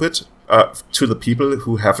bit stupid to the people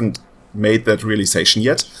who haven't made that realization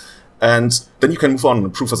yet. And then you can move on and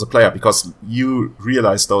improve as a player because you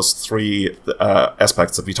realize those three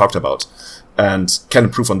aspects that we talked about and can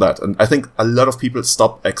improve on that. And I think a lot of people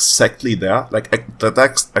stop exactly there, like at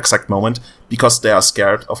that exact moment, because they are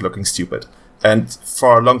scared of looking stupid. And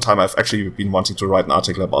for a long time, I've actually been wanting to write an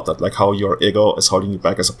article about that, like how your ego is holding you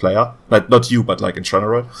back as a player. Like, not you, but like in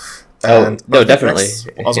general. And no, definitely.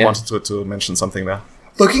 Max also wanted to mention something there.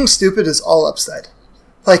 Looking stupid is all upside.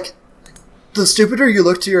 Like, the stupider you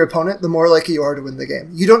look to your opponent, the more likely you are to win the game.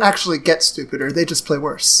 You don't actually get stupider, they just play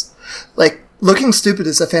worse. Like, looking stupid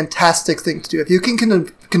is a fantastic thing to do. If you can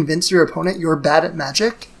convince your opponent you're bad at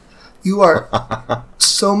Magic, you are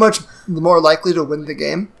so much more likely to win the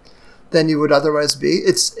game than you would otherwise be.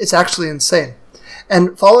 It's actually insane.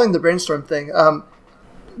 And following the Brainstorm thing,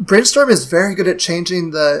 Brainstorm is very good at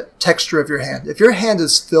changing the texture of your hand. If your hand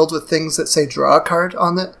is filled with things that say draw a card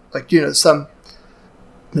on it, like, some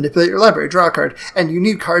manipulate your library, draw a card, and you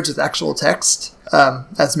need cards with actual text,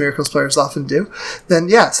 as Miracles players often do, then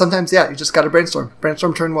sometimes you just got to brainstorm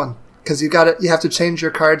turn 1, because you have to change your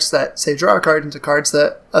cards that say draw a card into cards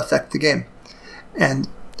that affect the game. And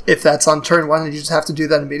if that's on turn 1, and you just have to do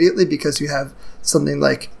that immediately because you have something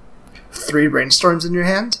like 3 brainstorms in your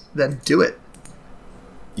hand, then do it.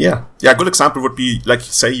 Yeah, a good example would be, like,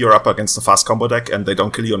 say you're up against a fast combo deck and they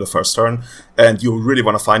don't kill you on the first turn, and you really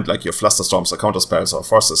want to find, like, your Flusterstorms or Counterspells or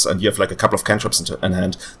Forces, and you have, like, a couple of cantrips in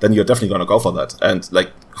hand, then you're definitely going to go for that. And,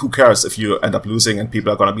 like, who cares if you end up losing and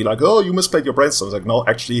people are going to be like, oh, you misplayed your brainstorm. Like, no,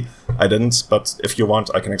 actually, I didn't, but if you want,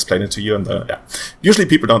 I can explain it to you. And, usually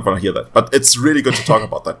people don't want to hear that, but it's really good to talk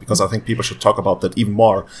about that, because I think people should talk about that even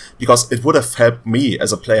more, because it would have helped me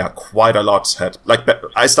as a player quite a lot.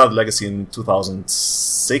 I started Legacy in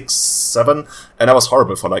 2006, 7, and I was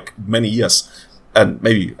horrible for like many years. And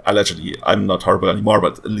maybe allegedly I'm not horrible anymore,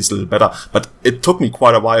 but at least a little better. But it took me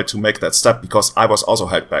quite a while to make that step, because I was also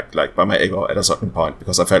held back, like, by my ego at a certain point,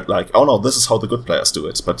 because I felt like, oh no, this is how the good players do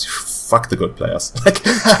it. But fuck the good players. Like,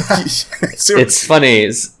 it's funny.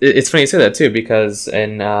 It's funny you say that too, because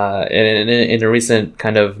in a recent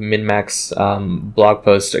kind of min-max blog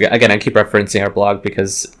post, again, I keep referencing our blog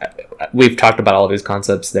because we've talked about all of these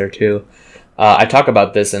concepts there too. I talk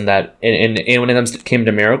about this in that when it came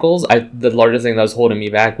to Miracles, the largest thing that was holding me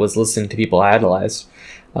back was listening to people I idolized.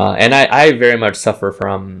 And I very much suffer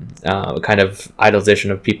from kind of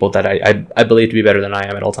idolization of people that I believe to be better than I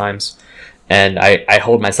am at all times. And I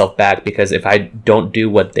hold myself back because if I don't do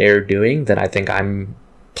what they're doing, then I think I'm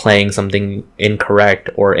playing something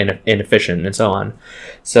incorrect or inefficient and so on.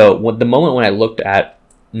 So the moment when I looked at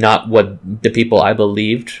not what the people I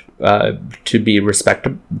believed to be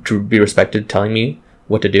respected telling me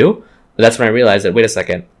what to do, that's when I realized that, wait a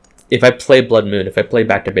second, if I play Blood Moon, if I play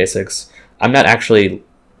Back to Basics, I'm not actually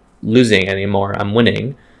losing anymore, I'm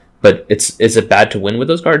winning. But is it bad to win with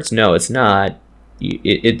those cards? No, it's not.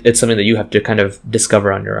 It's something that you have to kind of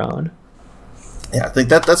discover on your own. Yeah, I think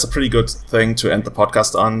that's a pretty good thing to end the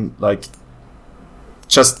podcast on. Like,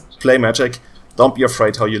 just play Magic, don't be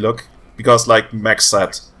afraid how you look, because like Max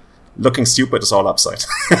said, looking stupid is all upside.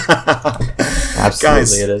 Absolutely.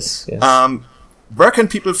 Guys, it is. Yes. Where can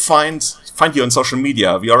people find you on social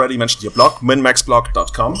media? We already mentioned your blog,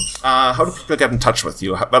 minmaxblog.com. How do people get in touch with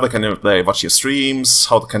you? Whether can they watch your streams?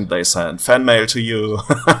 How can they send fan mail to you?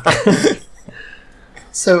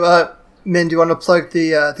 So, Min, do you want to plug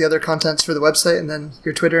the other contents for the website and then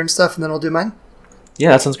your Twitter and stuff, and then I'll do mine?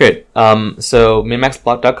 Yeah, that sounds great. So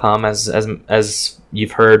minmaxblog.com, as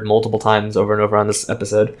you've heard multiple times over and over on this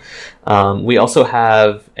episode. We also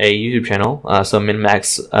have a YouTube channel, so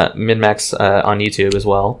Minmax on YouTube as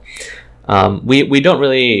well. We don't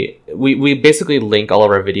really we basically link all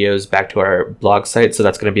of our videos back to our blog site, so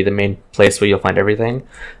that's going to be the main place where you'll find everything.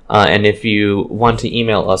 And if you want to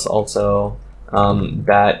email us also,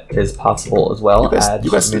 that is possible as well. You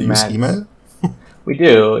guys still use email? We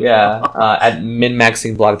do, yeah. At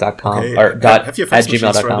minmaxingblog.com, okay. or have you at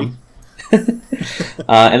gmail.com.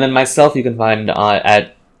 And then myself you can find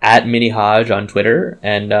at minihodge on Twitter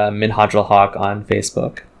and minhodgelhawk on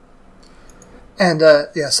Facebook. And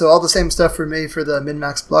so all the same stuff for me for the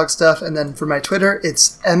MinMax blog stuff. And then for my Twitter,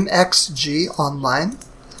 it's MXGOnline.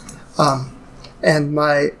 And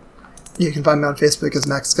you can find me on Facebook as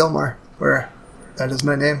Max Gilmore, where that is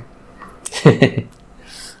my name.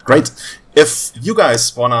 Great. If you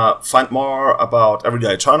guys want to find more about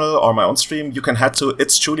Everyday Eternal or my own stream, you can head to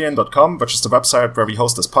itsjulian.com, which is the website where we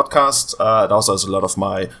host this podcast. It also has a lot of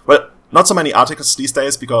not so many articles these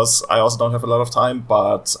days because I also don't have a lot of time,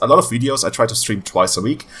 but a lot of videos. I try to stream twice a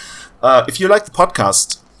week. If you like the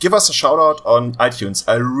podcast, give us a shout out on iTunes.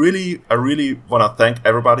 I really want to thank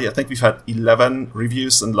everybody. I think we've had 11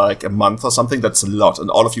 reviews in like a month or something. That's a lot. And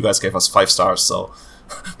all of you guys gave us 5 stars. So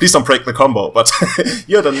please don't break the combo. But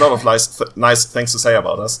you had a lot of nice things to say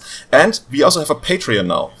about us. And we also have a Patreon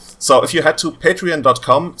now. So if you head to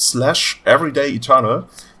patreon.com/everydayeternal,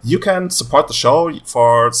 you can support the show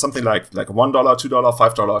for something like $1, $2,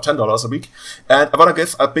 $5, $10 a week. And I want to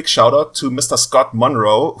give a big shout out to Mr. Scott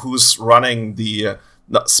Monroe, who's running the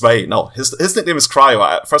Sway. No, his nickname is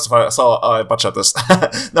Cryo. First of all, I butchered this.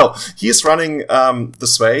 No, he's running the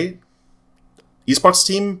Sway esports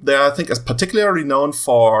team. They, I think, is particularly known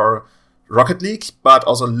for Rocket League, but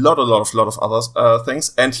also a lot of other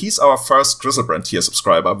things. And he's our first Grizzlebrand tier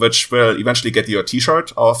subscriber, which will eventually get you a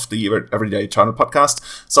t-shirt of the Everyday Eternal podcast.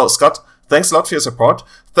 So, Scott, thanks a lot for your support.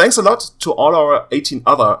 Thanks a lot to all our 18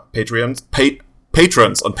 other patrons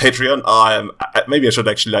on Patreon. Maybe I should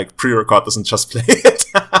actually pre-record this and just play it.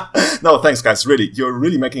 No, thanks guys. Really, you're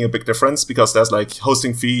really making a big difference because there's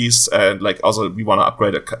hosting fees and also we want to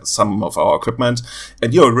upgrade some of our equipment,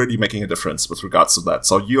 and you're really making a difference with regards to that.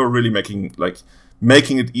 So you're really making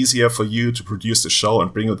it easier for you to produce the show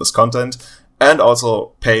and bring you this content, and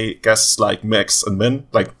also pay guests like Max and Min.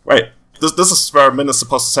 Wait. This is where Min is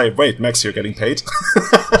supposed to say, wait, Max, you're getting paid?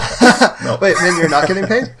 No. Wait, Min, you're not getting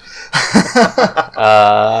paid?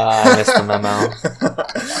 I missed the memo.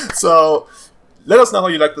 So let us know how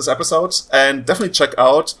you like this episode, and definitely check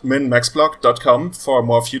out minmaxblog.com for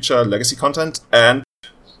more future legacy content and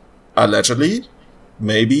allegedly,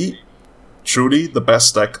 maybe, truly the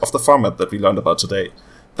best deck of the format that we learned about today.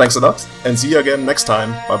 Thanks a lot, and see you again next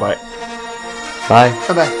time. Bye-bye. Bye.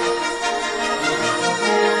 Bye-bye.